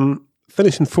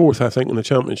 finishing 4th, I think, in the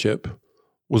championship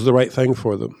was the right thing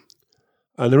for them.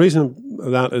 And the reason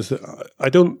that is that I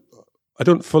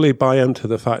don't fully buy into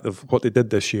the fact of what they did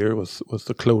this year was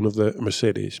the clone of the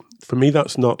Mercedes. For me,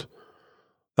 that's not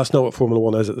what Formula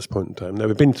One is at this point in time. Now,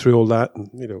 we've been through all that, and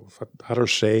had our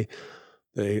say.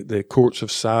 The courts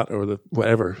have sat, or the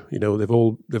whatever. They've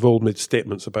all made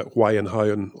statements about why and how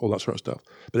and all that sort of stuff.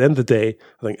 But at the end of the day,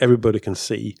 I think everybody can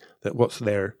see that what's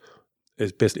there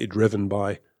is basically driven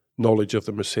by knowledge of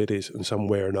the Mercedes in some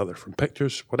way or another, from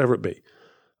pictures, whatever it be.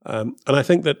 And I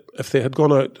think that if they had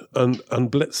gone out and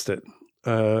blitzed it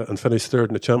and finished 3rd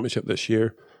in the championship this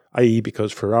year, i.e.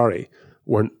 because Ferrari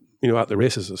weren't at the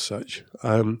races as such,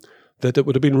 that it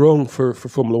would have been wrong for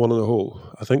Formula One on a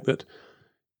whole. I think that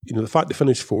the fact they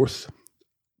finished 4th,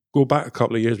 go back a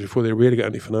couple of years before they really got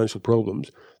any financial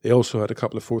problems, they also had a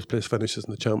couple of 4th place finishes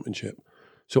in the championship.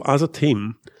 So as a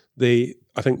team,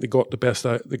 I think they got the best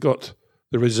out. They got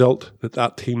the result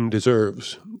that team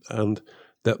deserves, and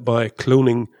that by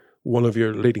cloning one of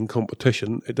your leading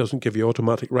competition, it doesn't give you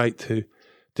automatic right to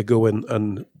go in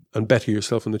and better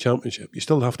yourself in the championship. You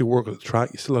still have to work at the track.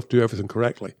 You still have to do everything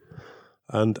correctly.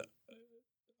 And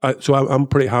so I'm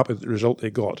pretty happy that the result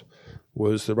they got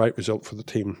was the right result for the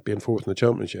team, being 4th in the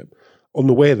championship. On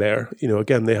the way there,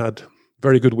 again, they had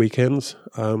very good weekends.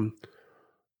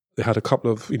 They had a couple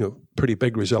of, pretty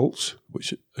big results,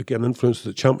 which again influenced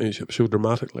the championship so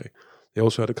dramatically. They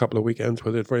also had a couple of weekends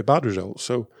where they had very bad results.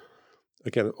 So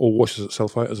again, it all washes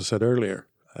itself out, as I said earlier,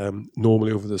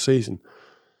 normally over the season.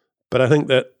 But I think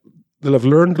that they'll have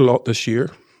learned a lot this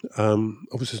year.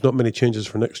 Obviously, there's not many changes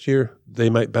for next year. They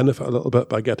might benefit a little bit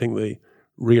by getting the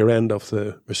rear end of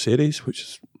the Mercedes, which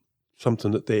is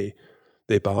something that they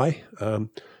buy.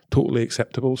 Totally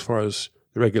acceptable as far as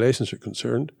the regulations are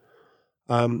concerned.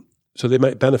 So they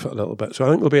might benefit a little bit. So I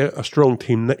think they'll be a strong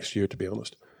team next year, to be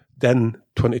honest. Then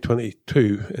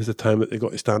 2022 is the time that they've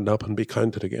got to stand up and be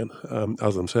counted again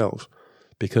as themselves,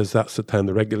 because that's the time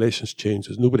the regulations change.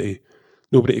 There's nobody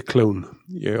to clone.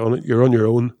 You're on your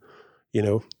own.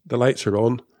 The lights are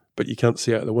on, but you can't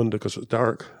see out the window because it's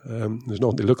dark. There's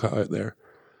nothing to look at out there.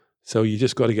 So you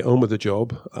just got to get on with the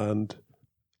job. And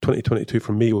 2022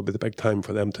 for me will be the big time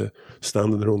for them to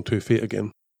stand on their own 2 feet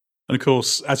again. And of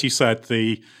course, as you said,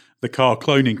 the car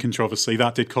cloning controversy,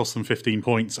 that did cost them 15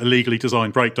 points. Illegally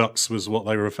designed brake ducts was what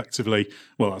they were effectively,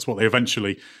 that's what they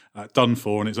eventually done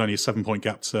for, and it's only a 7-point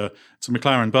gap to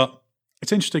McLaren. But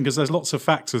It's interesting because there's lots of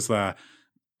factors there.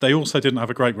 They also didn't have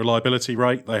a great reliability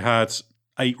rate. They had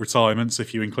 8 retirements,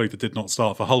 if you include the did not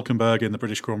start for Hulkenberg in the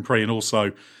British Grand Prix, and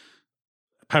also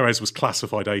Perez was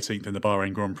classified 18th in the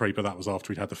Bahrain Grand Prix, but that was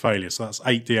after he'd had the failure. So that's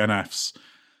 8 DNFs,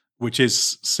 which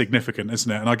is significant,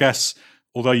 isn't it? And I guess,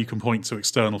 although you can point to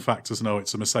external factors, no,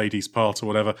 it's a Mercedes part or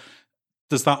whatever,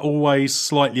 does that always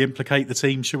slightly implicate the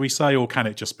team, should we say, or can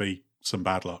it just be some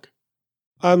bad luck?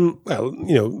 Well,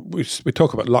 we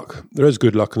talk about luck. There is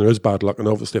good luck and there is bad luck, and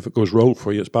obviously if it goes wrong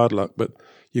for you, it's bad luck. But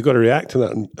you've got to react to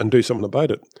that and do something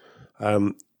about it.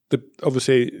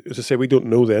 Obviously, as I say, we don't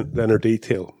know the inner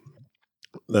detail.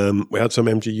 We had some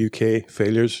MG UK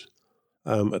failures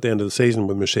at the end of the season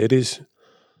with Mercedes.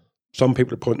 Some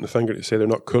people are pointing the finger to say they're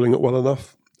not cooling it well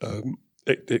enough.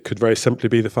 It could very simply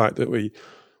be the fact that we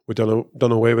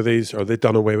done away with these, or they've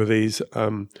done away with these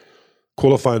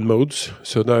qualifying modes.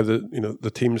 So now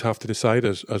the teams have to decide,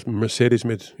 as Mercedes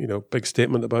made big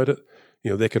statement about it.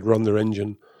 They could run their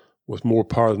engine with more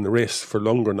power than the race for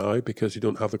longer now because you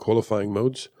don't have the qualifying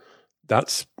modes.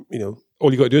 That's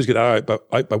all you got to do is get out by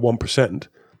 1%,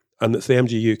 and it's the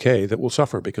MG UK that will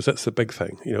suffer because that's the big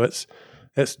thing.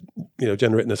 It's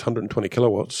generating this 120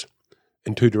 kilowatts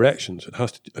in 2 directions.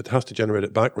 It has to generate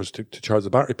it backwards to charge the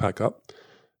battery pack up,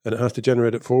 and it has to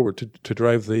generate it forward to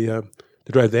drive the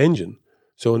engine.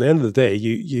 So in the end of the day,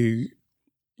 you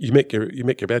make your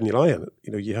bed and you lie in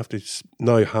it. You have to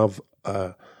now have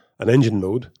an engine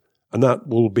mode, and that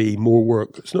will be more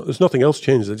work. There's nothing else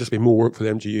changes. It'll just be more work for the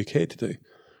MG UK to do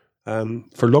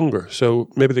for longer. So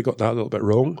maybe they got that a little bit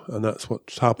wrong, and that's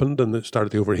what's happened, and it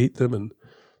started to overheat them and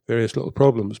various little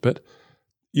problems. But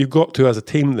you've got to, as a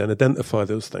team, then identify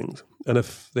those things. And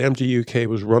if the MG UK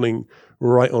was running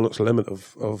right on its limit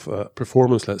of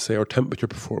performance, let's say, or temperature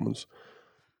performance,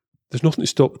 there's nothing to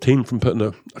stop the team from putting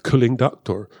a cooling duct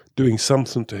or doing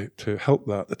something to help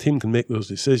that. The team can make those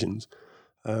decisions.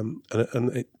 And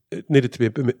it needed to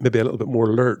be maybe a little bit more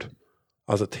alert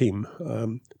as a team,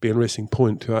 being Racing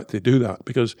Point, to actually do that,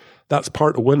 because that's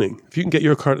part of winning. If you can get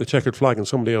your car to the checkered flag and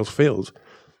somebody else fails,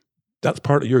 that's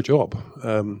part of your job.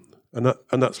 And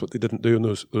that's what they didn't do on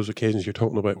those occasions you're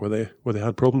talking about where they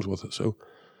had problems with it. So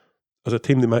as a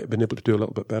team, they might have been able to do a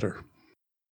little bit better.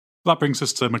 That brings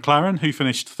us to McLaren, who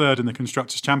finished 3rd in the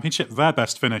Constructors' Championship, their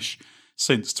best finish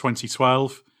since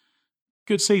 2012.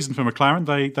 Good season for McLaren.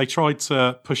 They tried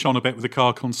to push on a bit with the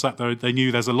car concept, though. They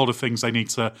knew there's a lot of things they need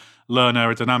to learn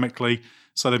aerodynamically,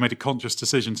 so they made a conscious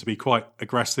decision to be quite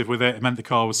aggressive with it. It meant the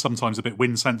car was sometimes a bit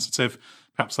wind sensitive.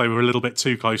 Perhaps they were a little bit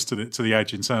too close to the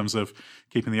edge in terms of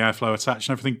keeping the airflow attached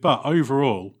and everything. But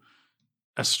overall,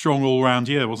 a strong all-round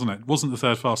year, wasn't it? Wasn't the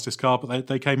 3rd fastest car, but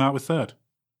they came out with 3rd.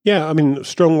 Yeah, I mean,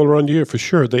 strong all-round year for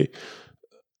sure. They're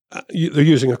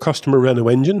using a customer Renault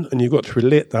engine, and you've got to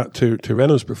relate that to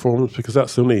Renault's performance, because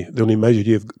that's the only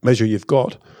measure you've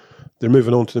got. They're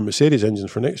moving on to the Mercedes engines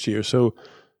for next year. So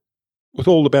with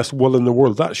all the best will in the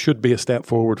world, that should be a step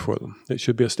forward for them. It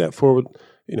should be a step forward.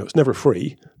 It's never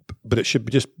free, but it should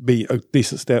just be a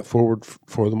decent step forward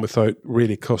for them without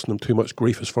really costing them too much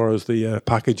grief as far as the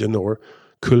packaging or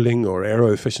cooling or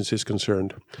aero efficiency is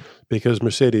concerned. Because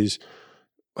Mercedes,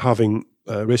 having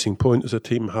Racing Point as a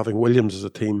team, having Williams as a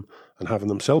team, and having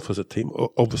themselves as a team,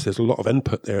 obviously there's a lot of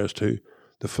input there as to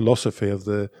the philosophy of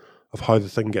how the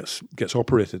thing gets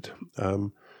operated.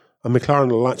 And McLaren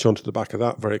will latch onto the back of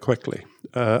that very quickly.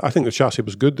 I think the chassis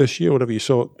was good this year. Whenever you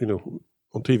saw it,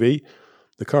 on TV,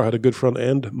 the car had a good front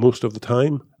end most of the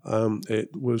time. It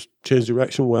was changed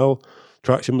direction well.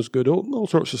 Traction was good. All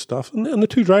sorts of stuff. And the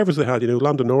 2 drivers they had,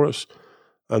 Lando Norris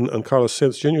and Carlos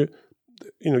Sainz Jr.,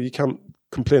 you can't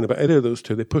complain about either of those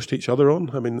 2. They pushed each other on.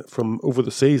 I mean, from over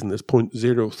the season, there's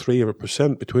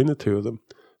 0.03% between the 2 of them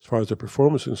as far as their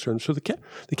performance is concerned. So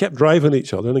they kept driving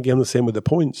each other, and again, the same with the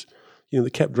points. They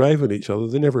kept driving each other.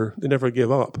 They never gave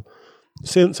up.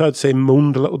 Sainz, I'd say,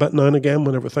 moaned a little bit now and again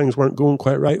whenever things weren't going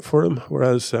quite right for him,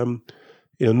 whereas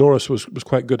Norris was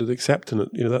quite good at accepting it.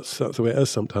 That's the way it is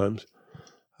sometimes.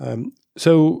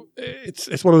 So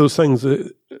it's one of those things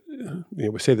that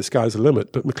we say the sky's the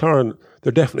limit, but McLaren,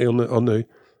 they're definitely on the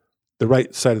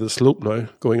right side of the slope now,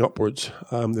 going upwards.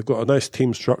 They've got a nice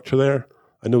team structure there.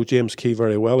 I know James Key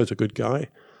very well. He's a good guy.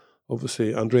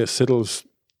 Obviously, Andreas Siddel's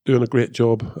doing a great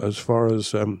job as far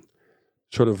as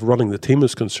sort of running the team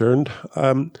is concerned.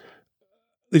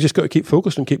 They just got to keep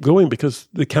focused and keep going, because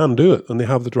they can do it and they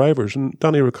have the drivers. And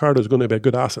Danny Ricciardo is going to be a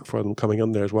good asset for them coming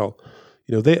in there as well.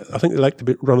 I think they like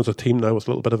to run as a team now with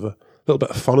a little bit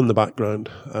of fun in the background,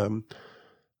 and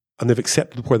they've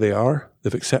accepted where they are.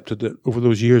 They've accepted that over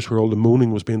those years where all the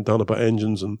moaning was being done about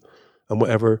engines and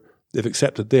whatever, they've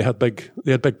accepted they had big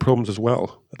problems as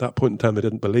well. At that point in time, they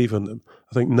didn't believe in them.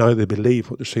 I think now they believe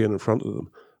what they're seeing in front of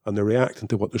them, and they're reacting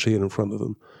to what they're seeing in front of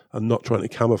them, and not trying to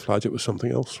camouflage it with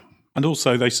something else. And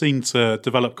also, they seem to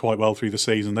develop quite well through the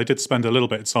season. They did spend a little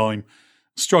bit of time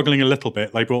struggling a little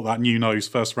bit. They brought that new nose,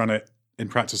 first ran it in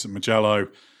practice at Mugello,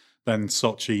 then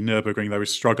Sochi, Nürburgring. They were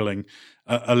struggling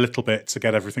a little bit to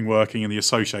get everything working in the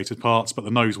associated parts, but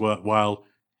the nose worked well.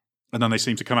 And then they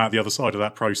seem to come out the other side of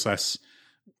that process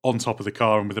on top of the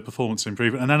car and with the performance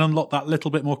improvement, and then unlock that little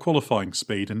bit more qualifying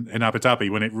speed in Abu Dhabi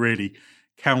when it really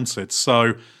counted.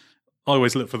 So I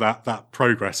always look for that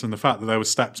progress, and the fact that there were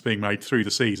steps being made through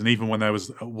the season, even when there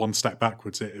was one step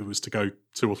backwards, it was to go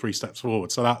 2 or 3 steps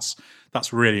forward. So that's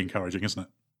really encouraging, isn't it?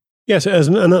 Yes, it is,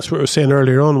 and that's what I was saying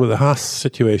earlier on with the Haas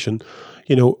situation.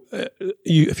 You know,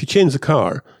 if you change the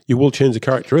car, you will change the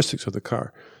characteristics of the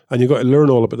car. And you've got to learn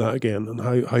all about that again and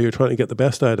how you're trying to get the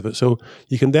best out of it. So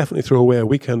you can definitely throw away a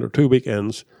weekend or 2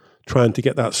 weekends trying to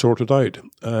get that sorted out,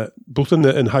 both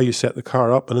in how you set the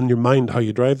car up and in your mind how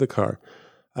you drive the car.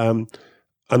 And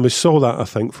we saw that, I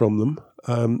think, from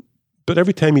them. But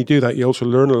every time you do that, you also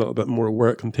learn a little bit more where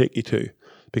it can take you to.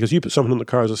 Because you put something in the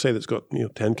car, as I say, that's got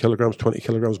 10 kilograms, 20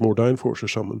 kilograms more downforce or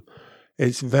something.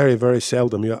 It's very, very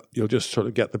seldom you'll just sort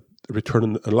of get the return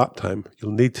in lap time.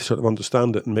 You'll need to sort of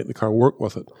understand it and make the car work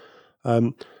with it.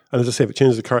 And as I say, if it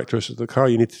changes the characteristics of the car,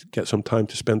 you need to get some time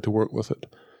to spend to work with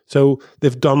it. So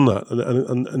they've done that.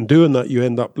 And doing that, you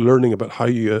end up learning about how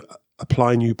you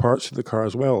apply new parts to the car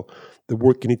as well. The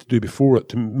work you need to do before it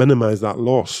to minimize that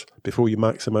loss before you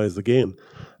maximize the gain.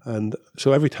 And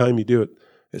so every time you do it,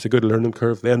 it's a good learning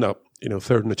curve. They end up,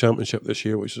 third in the championship this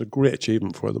year, which is a great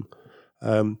achievement for them.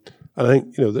 And I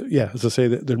think, as I say,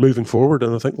 they're moving forward,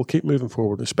 and I think we'll keep moving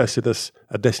forward, especially this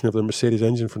addition of the Mercedes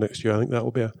engine for next year. I think that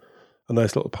will be a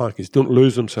nice little package. Don't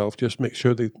lose themselves. Just make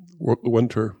sure they work the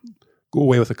winter, go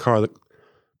away with a car that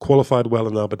qualified well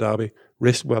in Abu Dhabi,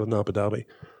 raced well in Abu Dhabi,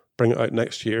 bring it out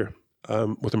next year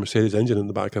with a Mercedes engine in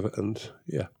the back of it, and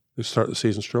they start the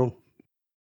season strong.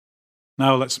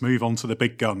 Now let's move on to the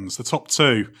big guns. The top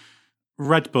 2,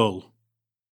 Red Bull,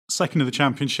 second in the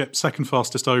championship, second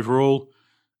fastest overall.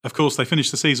 Of course, they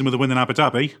finished the season with a win in Abu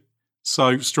Dhabi,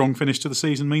 so strong finish to the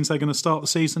season means they're going to start the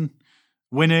season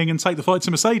winning and take the fight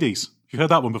to Mercedes. You've heard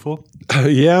that one before?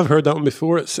 Yeah, I've heard that one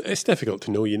before. It's difficult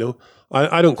to know,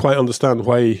 I don't quite understand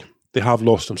why they have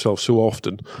lost themselves so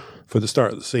often for the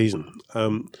start of the season.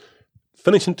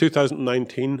 Finishing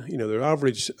 2019, their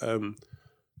average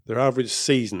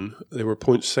season, they were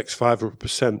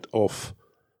 0.65% off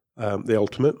the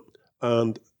ultimate,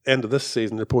 and end of this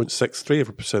season, they're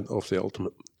 0.63% off the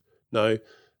ultimate. Now,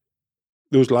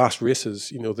 those last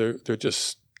races, they're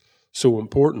just so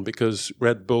important because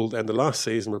Red Bull end of last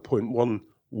season were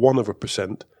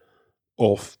 0.11%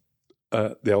 off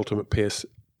the ultimate pace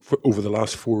over the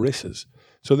last 4 races.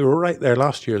 So they were right there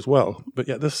last year as well. But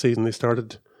yet this season they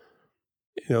started,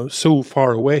 so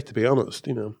far away, to be honest,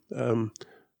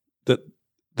 that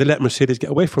they let Mercedes get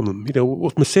away from them.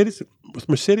 With Mercedes,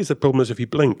 the problem is if you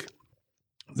blink,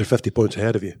 they're 50 points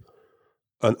ahead of you.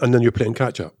 And then you're playing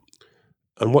catch-up.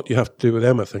 And what you have to do with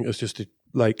them, I think, is just to,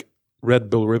 like Red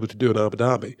Bull were able to do in Abu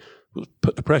Dhabi,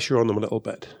 put the pressure on them a little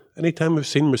bit. Anytime we've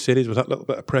seen Mercedes with that little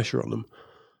bit of pressure on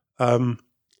them,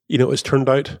 it's turned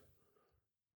out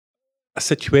a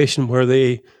situation where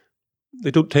they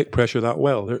don't take pressure that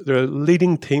well. They're a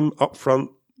leading team up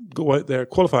front, go out there,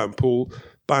 qualify and pole,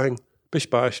 bang, bish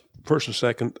bash, first and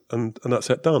second, and that's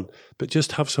it, done. But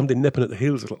just have somebody nipping at the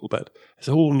heels a little bit. It's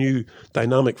a whole new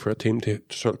dynamic for a team to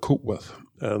sort of cope with.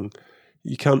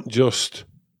 You can't just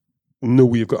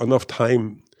know you've got enough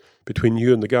time between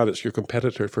you and the guy that's your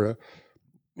competitor for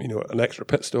an extra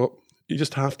pit stop. You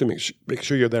just have to make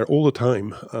sure you're there all the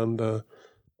time and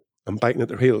biting at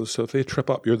their heels. So if they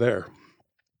trip up, you're there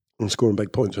and scoring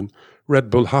big points. And Red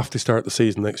Bull have to start the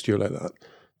season next year like that.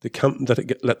 They can't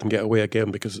let them get away again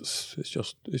because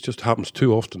it just happens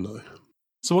too often now.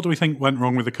 So what do we think went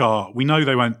wrong with the car? We know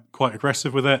they went quite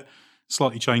aggressive with it,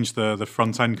 slightly changed the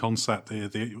front end concept,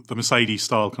 the Mercedes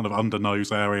style kind of under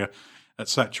nose area,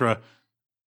 etc.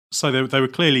 So they were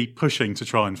clearly pushing to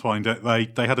try and find it.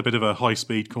 They had a bit of a high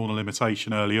speed corner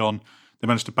limitation early on. They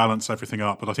managed to balance everything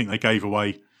up, but I think they gave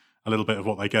away a little bit of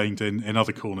what they gained in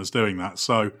other corners doing that.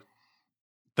 So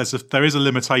there is a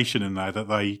limitation in there that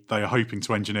they are hoping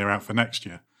to engineer out for next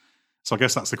year. So I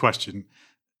guess that's the question.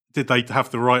 Did they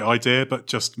have the right idea but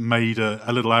just made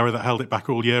a little error that held it back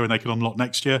all year and they could unlock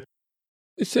next year?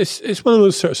 It's one of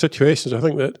those sort of situations. I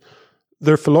think that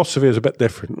their philosophy is a bit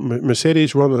different.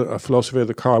 Mercedes run a philosophy of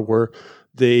the car where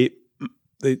they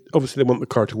obviously they want the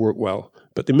car to work well,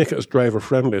 but they make it as driver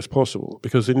friendly as possible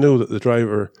because they know that the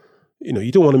driver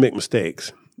you don't want to make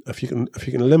mistakes. If you can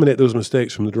eliminate those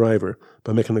mistakes from the driver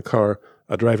by making the car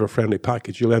a driver-friendly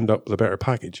package, you'll end up with a better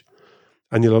package.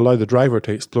 And you'll allow the driver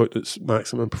to exploit its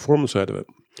maximum performance out of it.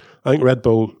 I think Red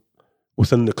Bull,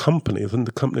 within the company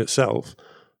itself,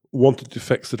 wanted to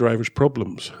fix the driver's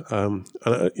problems.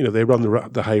 They run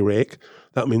the high rake.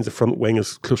 That means the front wing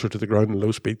is closer to the ground in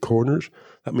low-speed corners.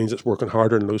 That means it's working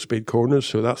harder in low-speed corners.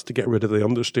 So that's to get rid of the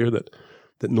understeer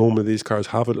that normally these cars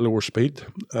have at lower speed.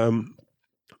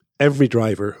 Every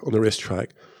driver on the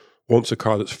racetrack wants a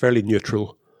car that's fairly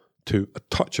neutral to a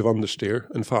touch of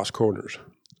understeer in fast corners.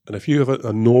 And if you have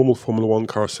a normal Formula One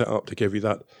car set up to give you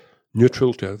that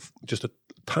neutral to have just a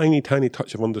tiny, tiny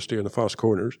touch of understeer in the fast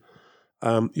corners,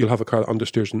 you'll have a car that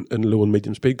understeers in low and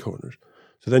medium speed corners.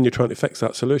 So then you're trying to fix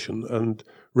that solution. And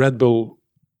Red Bull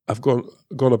have gone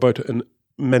about it in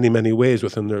many, many ways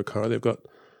within their car. They've got,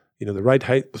 the ride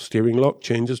height, the steering lock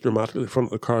changes dramatically. The front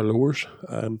of the car lowers.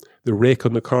 The rake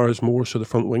on the car is more, so the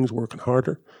front wing's working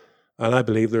harder. And I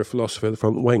believe their philosophy of the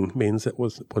front wing means that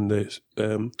when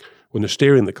they're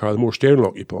steering the car, the more steering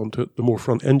lock you put onto it, the more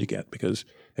front end you get. Because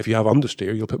if you have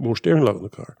understeer, you'll put more steering lock in the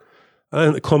car.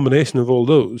 And the combination of all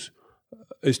those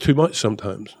is too much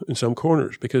sometimes in some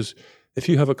corners. Because if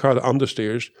you have a car that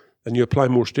understeers and you apply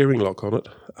more steering lock on it,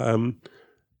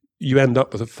 you end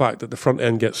up with the fact that the front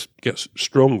end gets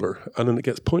stronger and then it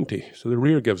gets pointy. So the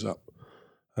rear gives up.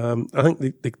 I think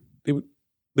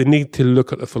they need to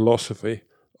look at the philosophy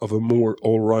of a more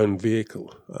all-round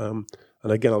vehicle. And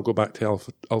again, I'll go back to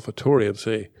AlphaTauri and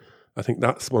say, I think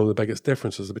that's one of the biggest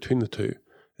differences between the two,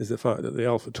 is the fact that the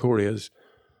AlphaTauri is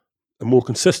a more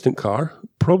consistent car,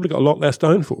 probably got a lot less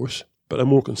downforce, but a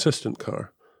more consistent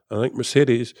car. And I think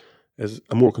Mercedes is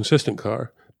a more consistent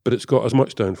car, but it's got as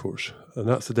much downforce. And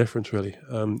that's the difference, really.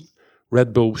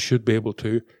 Red Bull should be able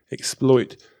to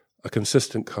exploit a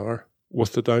consistent car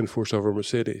with the downforce of a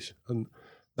Mercedes. And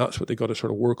that's what they got to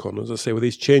sort of work on. As I say, with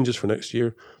these changes for next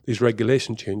year, these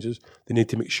regulation changes, they need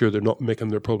to make sure they're not making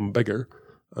their problem bigger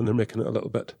and they're making it a little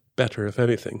bit better, if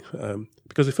anything,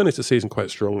 because they finished the season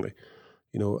quite strongly.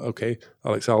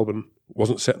 Alex Albon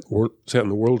wasn't setting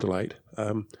the world alight.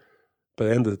 But at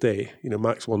the end of the day,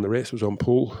 Max won the race, was on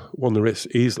pole, won the race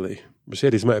easily.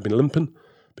 Mercedes might have been limping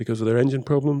because of their engine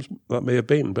problems. That may have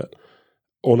been, but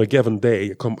on a given day,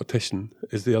 your competition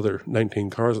is the other 19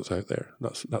 cars that's out there.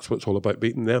 That's what it's all about,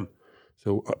 beating them.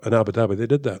 So in Abu Dhabi, they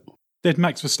did that. Did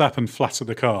Max Verstappen flatter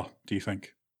the car, do you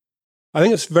think? I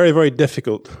think it's very, very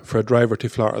difficult for a driver to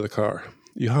flatter the car.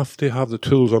 You have to have the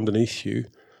tools underneath you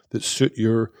that suit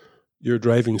your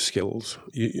driving skills.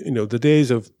 The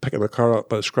days of picking a car up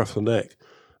by the scruff of the neck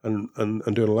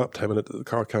and doing a lap time in it that the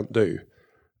car can't do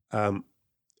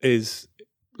is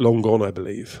long gone, I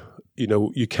believe.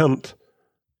 You can't.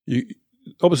 The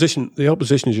opposition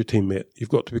is your teammate. You've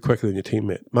got to be quicker than your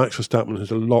teammate. Max Verstappen is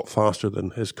a lot faster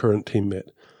than his current teammate.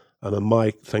 And on my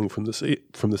thing from the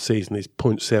season, he's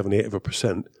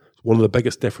 0.78%. It's one of the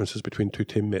biggest differences between two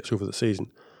teammates over the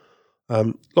season.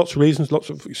 Lots of reasons, lots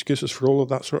of excuses for all of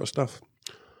that sort of stuff.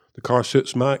 The car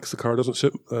suits Max, the car doesn't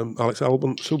suit Alex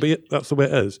Albon, so be it. That's the way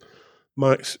it is.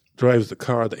 Max drives the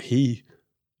car that he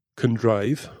can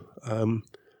drive.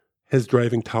 His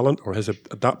driving talent or his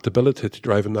adaptability to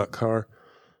driving that car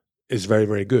is very,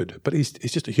 very good. But he's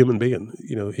just a human being.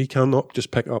 He cannot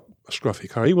just pick up a scruffy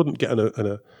car. He wouldn't get in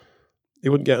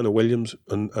a Williams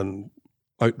and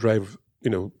outdrive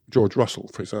George Russell,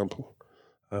 for example.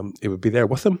 He would be there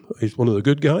with him. He's one of the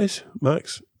good guys,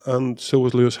 Max, and so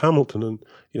was Lewis Hamilton,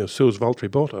 and so was Valtteri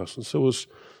Bottas, and so was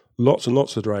lots and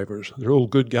lots of drivers. They're all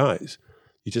good guys.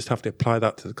 You just have to apply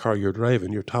that to the car you're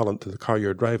driving, your talent to the car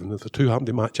you're driving. If the two happen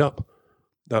to match up,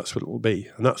 that's what it will be.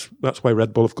 And that's why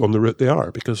Red Bull have gone the route they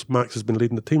are, because Max has been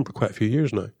leading the team for quite a few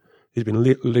years now. He's been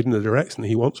leading the direction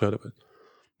he wants out of it.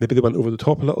 Maybe they went over the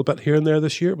top a little bit here and there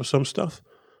this year with some stuff,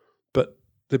 but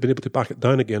they've been able to back it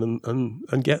down again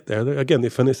and get there. They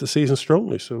finished the season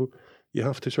strongly, so you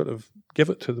have to sort of give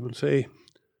it to them and say,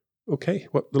 okay,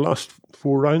 the last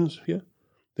 4 rounds, yeah,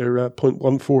 they're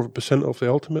 0.14% off the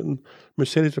ultimate, and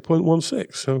Mercedes are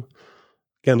 0.16. So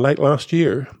again, like last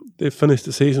year, they've finished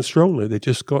the season strongly. They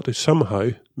just got to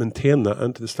somehow maintain that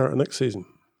into the start of next season.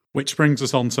 Which brings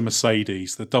us on to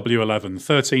Mercedes, the W11,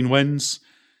 13 wins,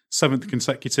 7th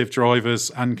consecutive Drivers'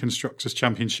 and Constructors'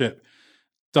 Championship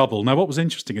double. Now, what was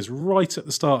interesting is right at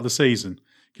the start of the season,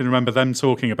 you can remember them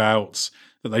talking about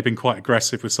that they've been quite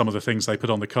aggressive with some of the things they put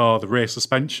on the car. The rear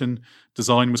suspension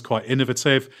design was quite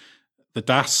innovative. The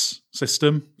DAS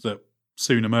system that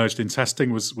soon emerged in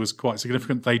testing was quite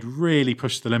significant. They'd really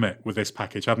pushed the limit with this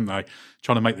package, hadn't they?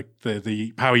 Trying to make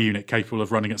the power unit capable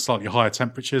of running at slightly higher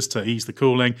temperatures to ease the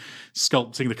cooling,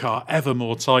 sculpting the car ever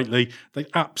more tightly. They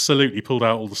absolutely pulled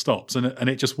out all the stops, and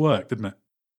it just worked, didn't it?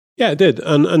 Yeah, it did.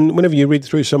 And whenever you read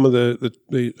through some of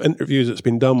the interviews that's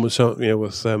been done with some,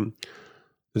 with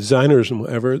designers and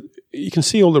whatever, you can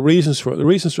see all the reasons for it. The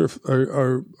reasons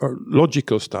are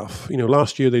logical stuff.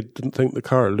 Last year Lewis didn't think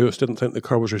the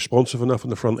car was responsive enough on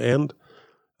the front end.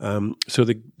 So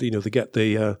they get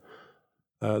the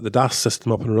DAS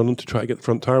system up and running to try to get the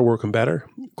front tire working better,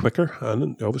 quicker.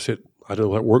 And obviously, I don't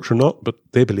know if it works or not, but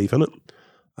they believe in it.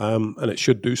 And it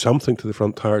should do something to the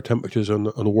front tire temperatures on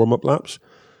the warm-up laps.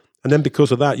 And then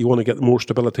because of that, you want to get more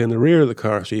stability in the rear of the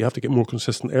car, so you have to get more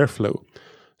consistent airflow.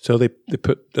 So they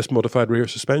put this modified rear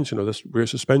suspension on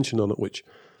it, which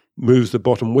moves the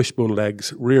bottom wishbone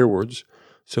legs rearwards.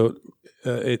 So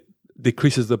it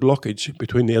decreases the blockage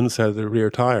between the inside of the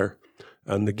rear tyre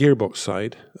and the gearbox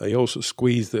side. You also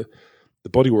squeeze the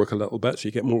bodywork a little bit, so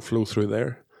you get more flow through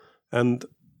there. And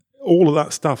all of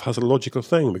that stuff has a logical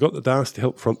thing. We got the DAS to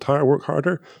help front tyre work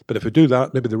harder, but if we do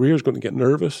that, maybe the rear is going to get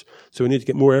nervous. So we need to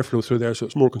get more airflow through there, so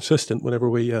it's more consistent whenever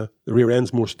the rear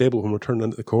end's more stable when we're turning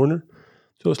into the corner.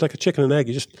 So it's like a chicken and egg.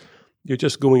 You're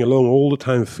just going along all the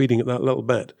time, feeding it that little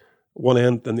bit, one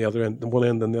end and the other end, and one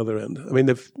end and the other end. I mean,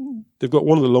 they've got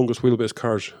one of the longest wheelbase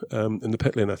cars in the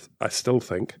pit lane, I still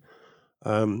think,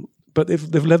 but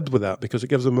they've lived with that because it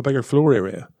gives them a bigger floor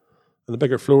area. And the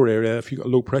bigger floor area, if you've got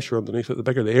low pressure underneath it, the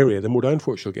bigger the area, the more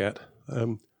downforce you'll get.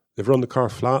 They've run the car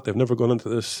flat. They've never gone into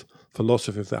this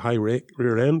philosophy of the high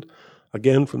rear end,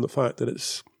 again, from the fact that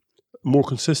it's more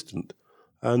consistent.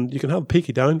 And you can have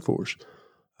peaky downforce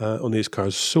on these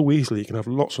cars so easily. You can have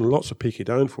lots and lots of peaky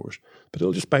downforce, but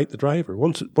it'll just bite the driver.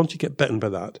 Once you get bitten by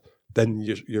that, then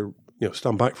you're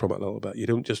stand back from it a little bit. You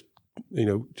don't just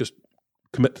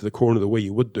commit to the corner the way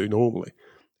you would do normally.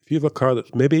 If you have a car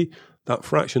that's maybe that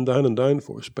fraction down in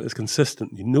downforce, but it's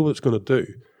consistent, you know what it's going to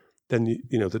do, then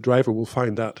the driver will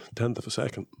find that tenth of a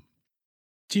second.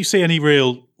 Do you see any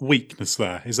real weakness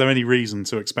there? Is there any reason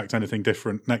to expect anything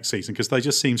different next season? Because they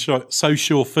just seem so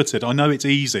sure-footed. I know it's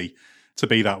easy to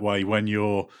be that way when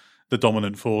you're the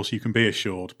dominant force, you can be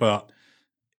assured, but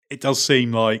it does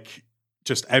seem like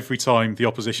just every time the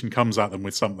opposition comes at them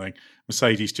with something,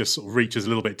 Mercedes just sort of reaches a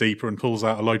little bit deeper and pulls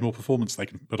out a load more performance they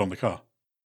can put on the car.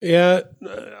 Yeah,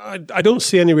 I don't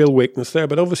see any real weakness there,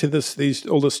 but obviously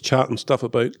all this chat and stuff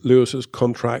about Lewis's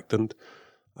contract and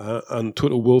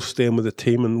Toto Wolff staying with the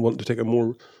team and wanting to take a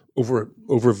more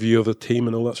overview of the team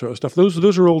and all that sort of stuff.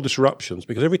 Those are all disruptions,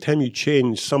 because every time you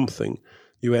change something,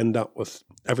 you end up with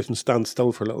everything stands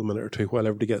still for a little minute or two while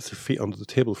everybody gets their feet under the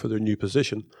table for their new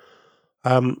position.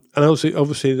 And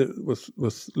obviously with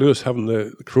Lewis having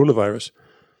the coronavirus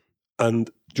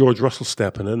and George Russell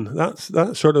stepping in,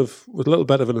 that sort of was a little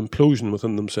bit of an implosion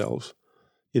within themselves.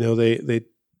 They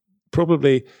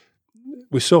probably,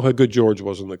 we saw how good George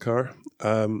was in the car,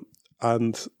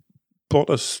 and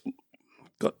Bottas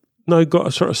got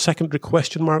a sort of secondary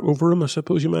question mark over him, I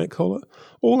suppose you might call it.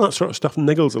 All that sort of stuff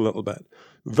niggles a little bit.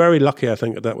 Very lucky, I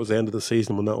think, that was the end of the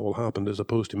season when that all happened, as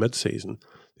opposed to mid-season,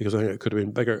 because I think it could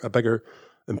have been a bigger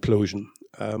implosion.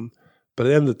 But at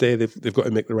the end of the day, they've got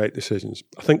to make the right decisions.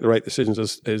 I think the right decisions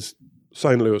is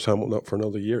sign Lewis Hamilton up for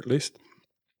another year at least.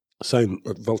 Sign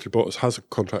Valtteri Bottas has a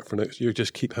contract for next year.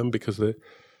 Just keep him because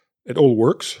it all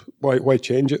works. Why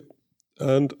change it?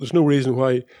 And there's no reason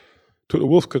why Toto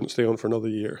Wolff couldn't stay on for another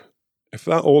year. If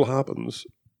that all happens,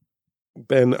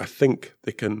 then I think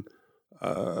they can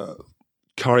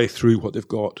carry through what they've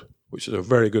got, which is a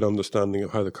very good understanding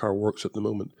of how the car works at the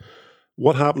moment.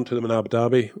 What happened to them in Abu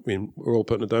Dhabi? I mean, we're all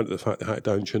putting it down to the fact they had to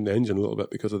down-tune the engine a little bit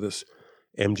because of this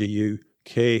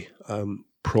MGU-K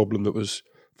problem that was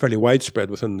fairly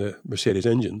widespread within the Mercedes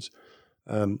engines.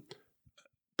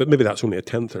 But maybe that's only a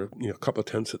tenth or a couple of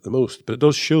tenths at the most. But it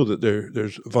does show that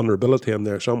there's vulnerability in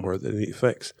there somewhere that they need to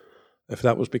fix. If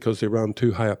that was because they ran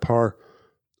too high a power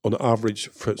on average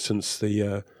since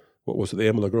the the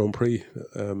Imola Grand Prix,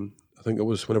 I think it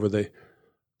was whenever the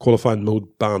qualifying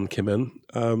mode ban came in,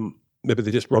 maybe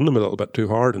they just run them a little bit too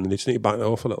hard and they just need to back it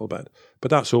off a little bit. But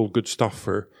that's all good stuff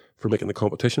for making the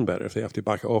competition better if they have to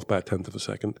back it off by a tenth of a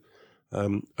second.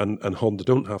 And Honda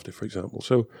don't have to, for example.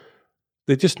 So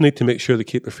they just need to make sure they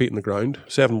keep their feet in the ground.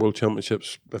 7 World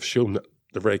Championships have shown that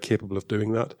they're very capable of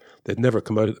doing that. They'd never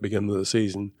come out at the beginning of the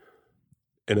season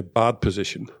in a bad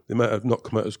position. They might have not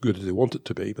come out as good as they want it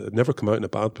to be, but they'd never come out in a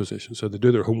bad position. So they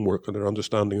do their homework and their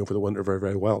understanding over the winter very,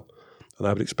 very well. And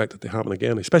I would expect it to happen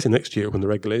again, especially next year when the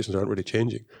regulations aren't really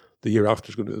changing. The year after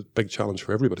is going to be a big challenge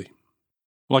for everybody.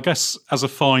 Well, I guess as a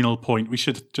final point, we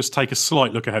should just take a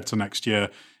slight look ahead to next year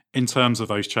in terms of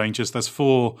those changes. There's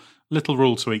 4 little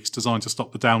rule tweaks designed to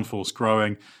stop the downforce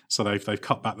growing. So they've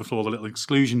cut back the floor, the little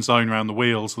exclusion zone around the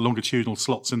wheels, the longitudinal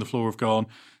slots in the floor have gone,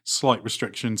 slight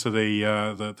restriction to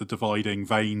the dividing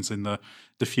vanes in the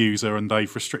diffuser, and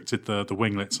they've restricted the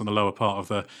winglets on the lower part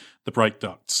of the brake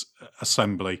ducts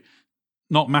assembly.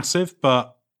 Not massive,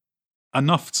 but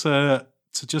enough to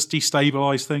just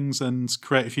destabilise things and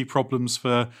create a few problems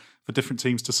for different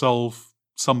teams to solve,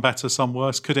 some better, some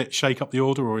worse. Could it shake up the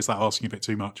order, or is that asking a bit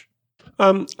too much?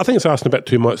 I think it's asking a bit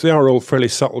too much. They are all fairly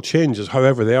subtle changes.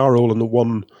 However, they are all in the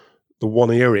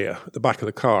one area at the back of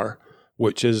the car,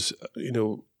 which is,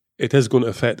 it is going to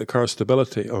affect the car's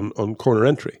stability on corner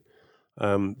entry,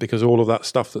 because all of that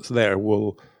stuff that's there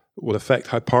will affect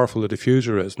how powerful the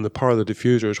diffuser is, and the power of the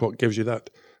diffuser is what gives you that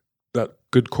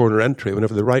good corner entry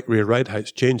whenever the rear ride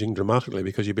height's changing dramatically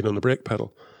because you've been on the brake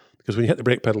pedal. Because when you hit the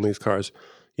brake pedal in these cars,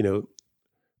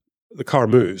 the car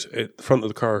moves. The front of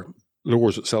the car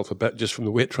lowers itself a bit just from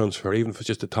the weight transfer, even if it's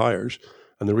just the tyres,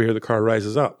 and the rear of the car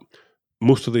rises up.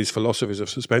 Most of these philosophies of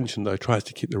suspension now tries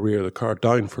to keep the rear of the car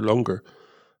down for longer.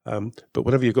 But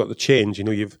whenever you've got the change,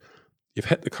 you've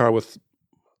hit the car with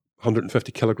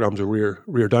 150 kilograms of rear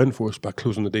downforce by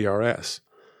closing the DRS.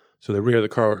 So the rear of the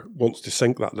car wants to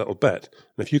sink that little bit.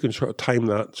 And if you can sort of time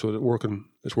that so that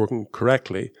it's working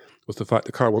correctly with the fact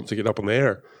the car wants to get up in the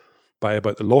air by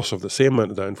about the loss of the same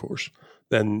amount of downforce,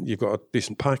 then you've got a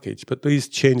decent package. But these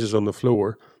changes on the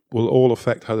floor will all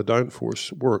affect how the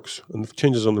downforce works. And the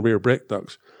changes on the rear brake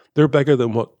ducts, they're bigger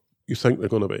than what you think they're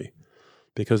going to be.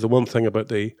 Because the one thing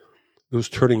about those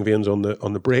turning vanes on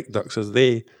the brake ducts is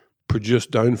they produce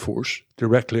downforce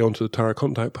directly onto the tire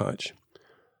contact patch.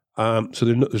 So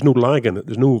there's no lag in it.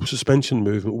 There's no suspension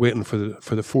movement waiting for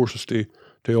the forces to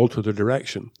alter their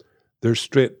direction. There's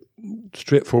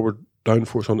straightforward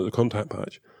downforce onto the contact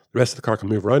patch. The rest of the car can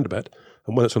move around a bit,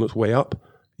 and when it's on its way up,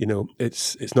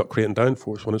 it's not creating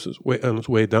downforce. When it's on its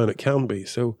way down, it can be.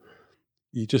 So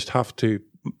you just have to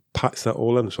patch that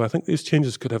all in. So I think these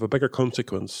changes could have a bigger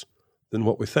consequence than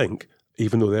what we think,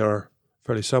 even though they are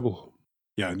fairly subtle.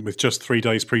 Yeah, and with just 3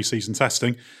 days pre-season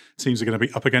testing, teams are going to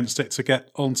be up against it to get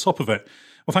on top of it.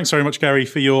 Well, thanks very much, Gary,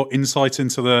 for your insight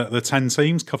into the 10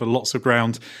 teams. Covered lots of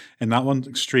ground in that one.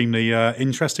 Extremely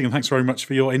interesting. And thanks very much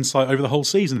for your insight over the whole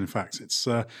season, in fact. It's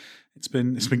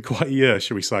been quite a year,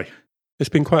 shall we say. It's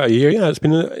been quite a year, yeah. It's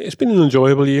been an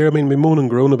enjoyable year. I mean, we moan and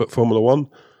groan about Formula One.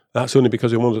 That's only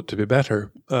because we want it to be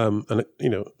better. And, on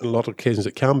a lot of occasions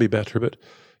it can be better, but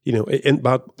it ain't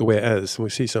bad the way it is. And we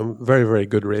see some very, very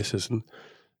good races. And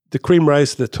the cream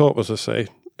rise to the top, as I say.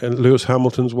 And Lewis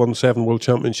Hamilton's won 7 World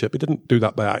Championship. He didn't do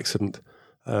that by accident,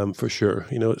 for sure.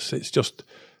 It's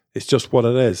just what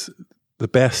it is. The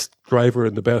best driver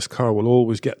in the best car will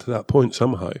always get to that point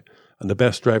somehow. And the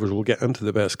best drivers will get into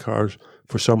the best cars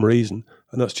for some reason.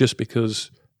 And that's just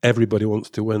because everybody wants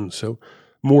to win. So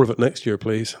more of it next year,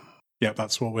 please. Yeah,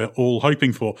 that's what we're all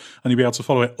hoping for. And you'll be able to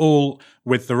follow it all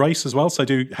with The Race as well. So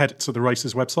do head to The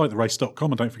Race's website,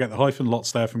 therace.com, and don't forget the hyphen,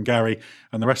 lots there from Gary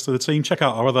and the rest of the team. Check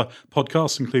out our other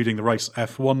podcasts, including the Race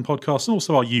F1 podcast and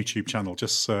also our YouTube channel.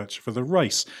 Just search for The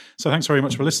Race. So thanks very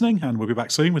much for listening, and we'll be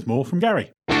back soon with more from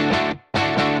Gary.